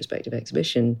this retrospective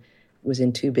exhibition was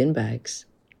in 2 bin bags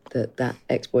that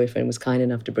ex-boyfriend was kind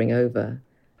enough to bring over.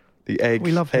 The egg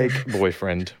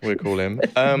boyfriend, we'll call him.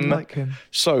 Like him.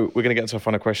 So we're going to get into our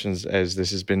final questions, as this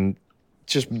has been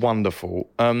just wonderful.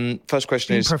 First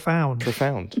question is...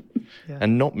 Profound. Yeah.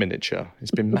 And not miniature.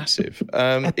 It's been massive.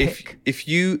 If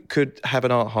you could have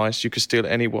an art heist, you could steal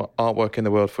any artwork in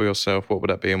the world for yourself, what would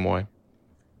that be and why?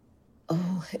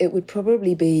 Oh, it would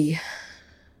probably be...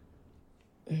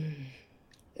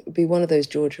 It would be one of those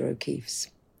Georgia O'Keeffe's,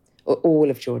 or all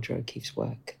of Georgia O'Keeffe's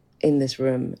work in this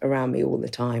room around me all the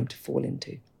time to fall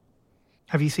into.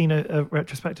 Have you seen a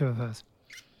retrospective of hers?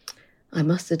 I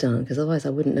must have done, because otherwise I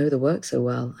wouldn't know the work so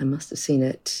well. I must have seen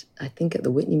it, I think at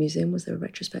the Whitney Museum, was there a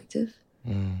retrospective?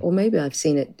 Or maybe I've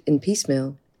seen it in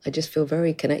piecemeal. I just feel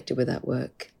very connected with that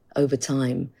work over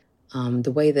time.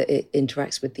 The way that it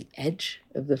interacts with the edge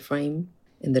of the frame,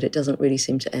 in that it doesn't really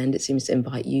seem to end. It seems to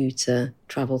invite you to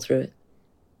travel through it.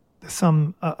 There's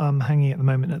some hanging at the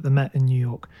moment at the Met in New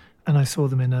York, and I saw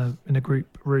them in a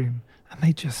group room, and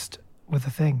they just with a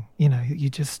thing. You know,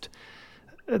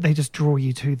 they just draw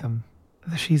you to them.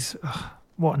 She's,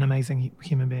 what an amazing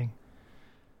human being.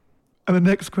 And the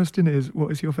next question is,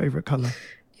 what is your favourite colour?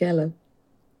 Yellow.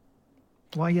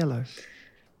 Why yellow?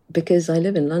 Because I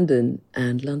live in London,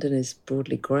 and London is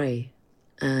broadly grey,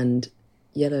 and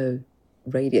yellow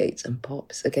radiates and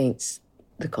pops against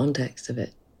the context of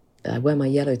it. I wear my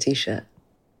yellow T-shirt,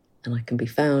 and I can be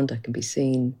found, I can be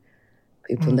seen.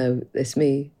 People know it's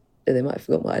me. They might have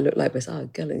forgotten what I look like, but it's, a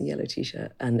girl in a yellow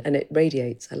T-shirt, and it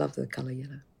radiates. I love the colour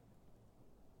yellow.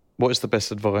 What is the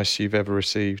best advice you've ever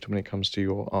received when it comes to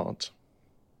your art?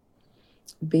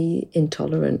 Be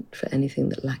intolerant for anything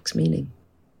that lacks meaning.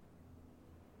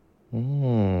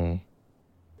 Do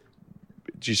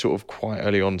you sort of quite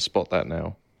early on spot that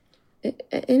now? In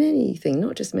anything,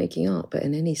 not just making art, but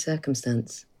in any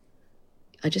circumstance.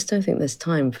 I just don't think there's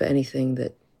time for anything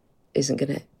that isn't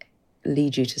going to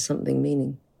lead you to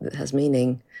something that has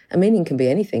meaning. And meaning can be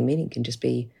anything. Meaning can just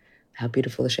be how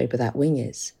beautiful the shape of that wing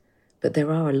is. But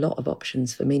there are a lot of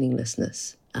options for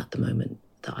meaninglessness at the moment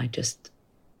that I just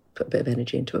put a bit of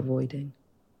energy into avoiding.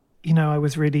 You know, I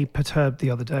was really perturbed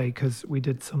the other day because we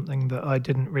did something that I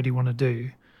didn't really want to do.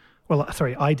 Well,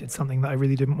 sorry, I did something that I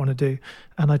really didn't want to do.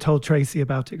 And I told Tracy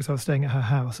about it because I was staying at her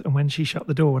house. And when she shut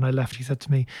the door when I left, she said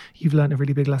to me, "You've learned a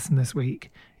really big lesson this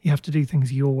week. You have to do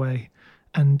things your way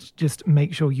and just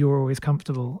make sure you're always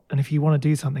comfortable. And if you want to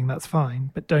do something, that's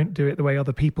fine. But don't do it the way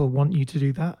other people want you to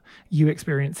do that. You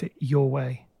experience it your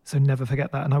way. So never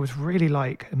forget that." And I was really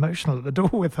emotional at the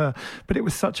door with her, but it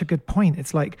was such a good point.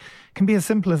 It's it can be as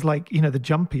simple as the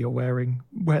jumper you're wearing,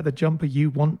 wear the jumper you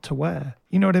want to wear.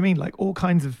 You know what I mean? All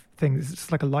kinds of things. It's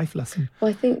just like a life lesson.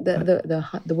 Well, I think that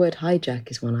the word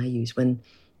hijack is one I use when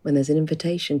there's an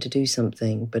invitation to do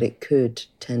something, but it could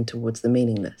tend towards the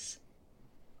meaningless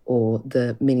or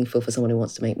the meaningful for someone who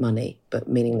wants to make money, but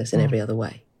meaningless in every other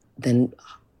way. Then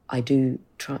I do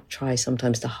try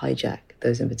sometimes to hijack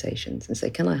those invitations and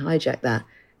say, can I hijack that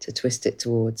to twist it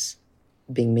towards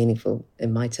being meaningful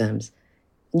in my terms?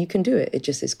 And you can do it. It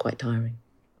just is quite tiring.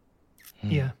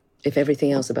 Yeah. If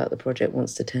everything else about the project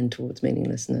wants to tend towards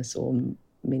meaninglessness or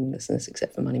meaninglessness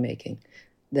except for money making,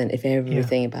 then if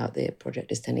everything about the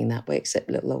project is tending that way except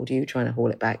little old you trying to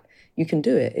haul it back, you can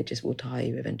do it. It just will tire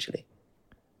you eventually.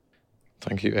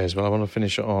 Thank you, Ez. Well, I want to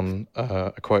finish on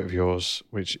a quote of yours,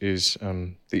 which is,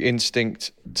 the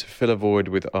instinct to fill a void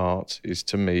with art is,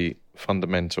 to me,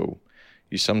 fundamental.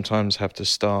 You sometimes have to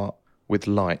start with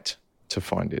light to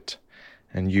find it.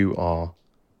 And you are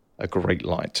a great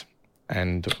light.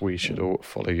 And we should all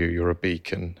follow you. You're a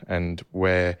beacon. And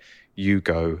where you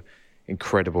go,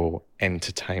 incredible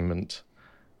entertainment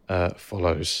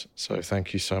follows. So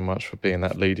thank you so much for being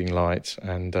that leading light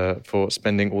and for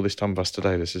spending all this time with us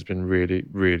today. This has been really,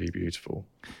 really beautiful.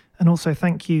 And also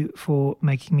thank you for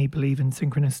making me believe in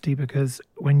synchronicity, because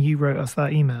when you wrote us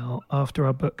that email after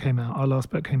our last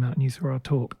book came out and you saw our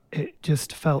talk, it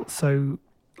just felt so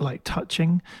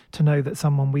touching to know that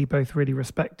someone we both really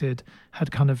respected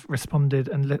had kind of responded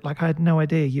and I had no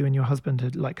idea you and your husband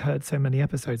had heard so many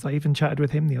episodes. I even chatted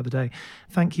with him the other day.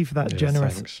 Thank you for that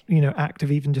generous act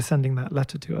of even just sending that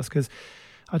letter to us, because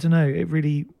I don't know, it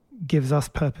really gives us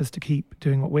purpose to keep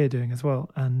doing what we're doing as well.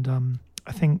 And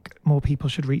I think more people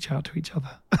should reach out to each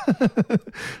other.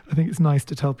 I think it's nice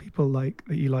to tell people that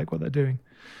you like what they're doing.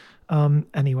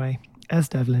 Anyway, Ez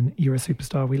Devlin, you're a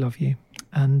superstar. We love you.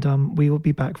 And we will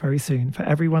be back very soon. For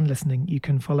everyone listening, you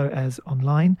can follow Ez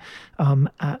online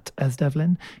at Ez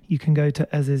Devlin. You can go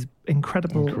to Ez's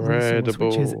incredible resource,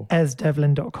 which is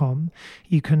esdevlin.com.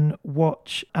 You can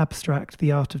watch Abstract,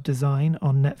 The Art of Design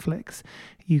on Netflix.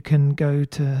 You can go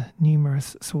to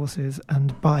numerous sources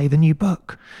and buy the new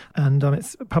book. And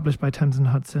it's published by Thames and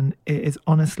Hudson. It is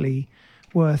honestly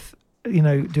worth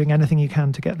doing anything you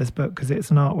can to get this book, because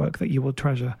it's an artwork that you will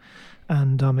treasure.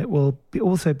 And it will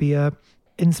also be a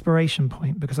inspiration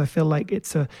point, because I feel like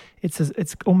it's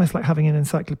almost like having an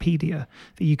encyclopedia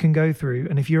that you can go through.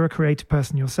 And if you're a creative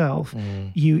person yourself,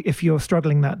 if you're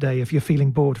struggling that day, if you're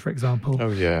feeling bored, for example,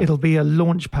 it'll be a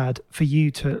launch pad for you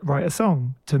to write a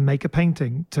song, to make a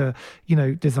painting, to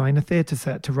design a theatre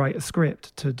set, to write a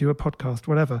script, to do a podcast,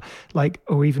 whatever,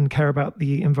 or even care about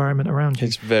the environment around you.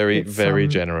 It's very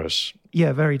generous.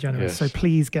 Yeah, very generous. Yes. So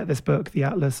please get this book, The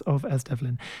Atlas of Ez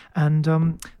Devlin.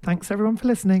 And thanks everyone for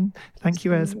listening. Thank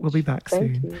you, Ez. We'll be back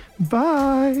soon. You.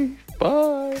 Bye.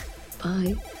 Bye.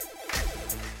 Bye.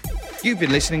 You've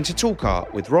been listening to Talk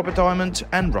Art with Robert Diamond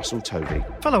and Russell Tovey.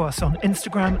 Follow us on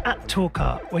Instagram at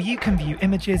TalkArt, where you can view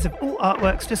images of all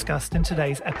artworks discussed in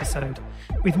today's episode,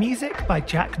 with music by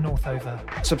Jack Northover.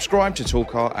 Subscribe to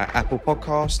Talk Art at Apple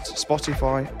Podcasts,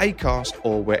 Spotify, Acast,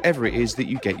 or wherever it is that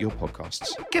you get your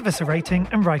podcasts. Give us a rating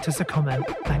and write us a comment.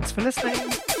 Thanks for listening.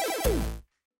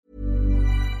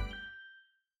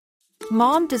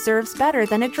 Mom deserves better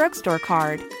than a drugstore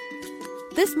card.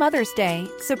 This Mother's Day,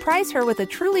 surprise her with a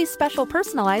truly special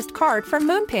personalized card from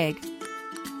Moonpig.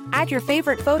 Add your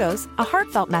favorite photos, a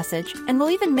heartfelt message, and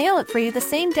we'll even mail it for you the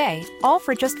same day, all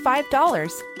for just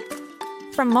 $5.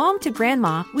 From mom to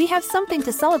grandma, we have something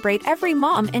to celebrate every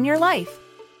mom in your life.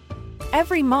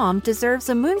 Every mom deserves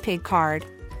a Moonpig card.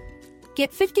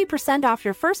 Get 50% off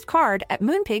your first card at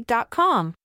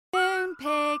moonpig.com.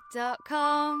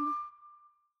 Moonpig.com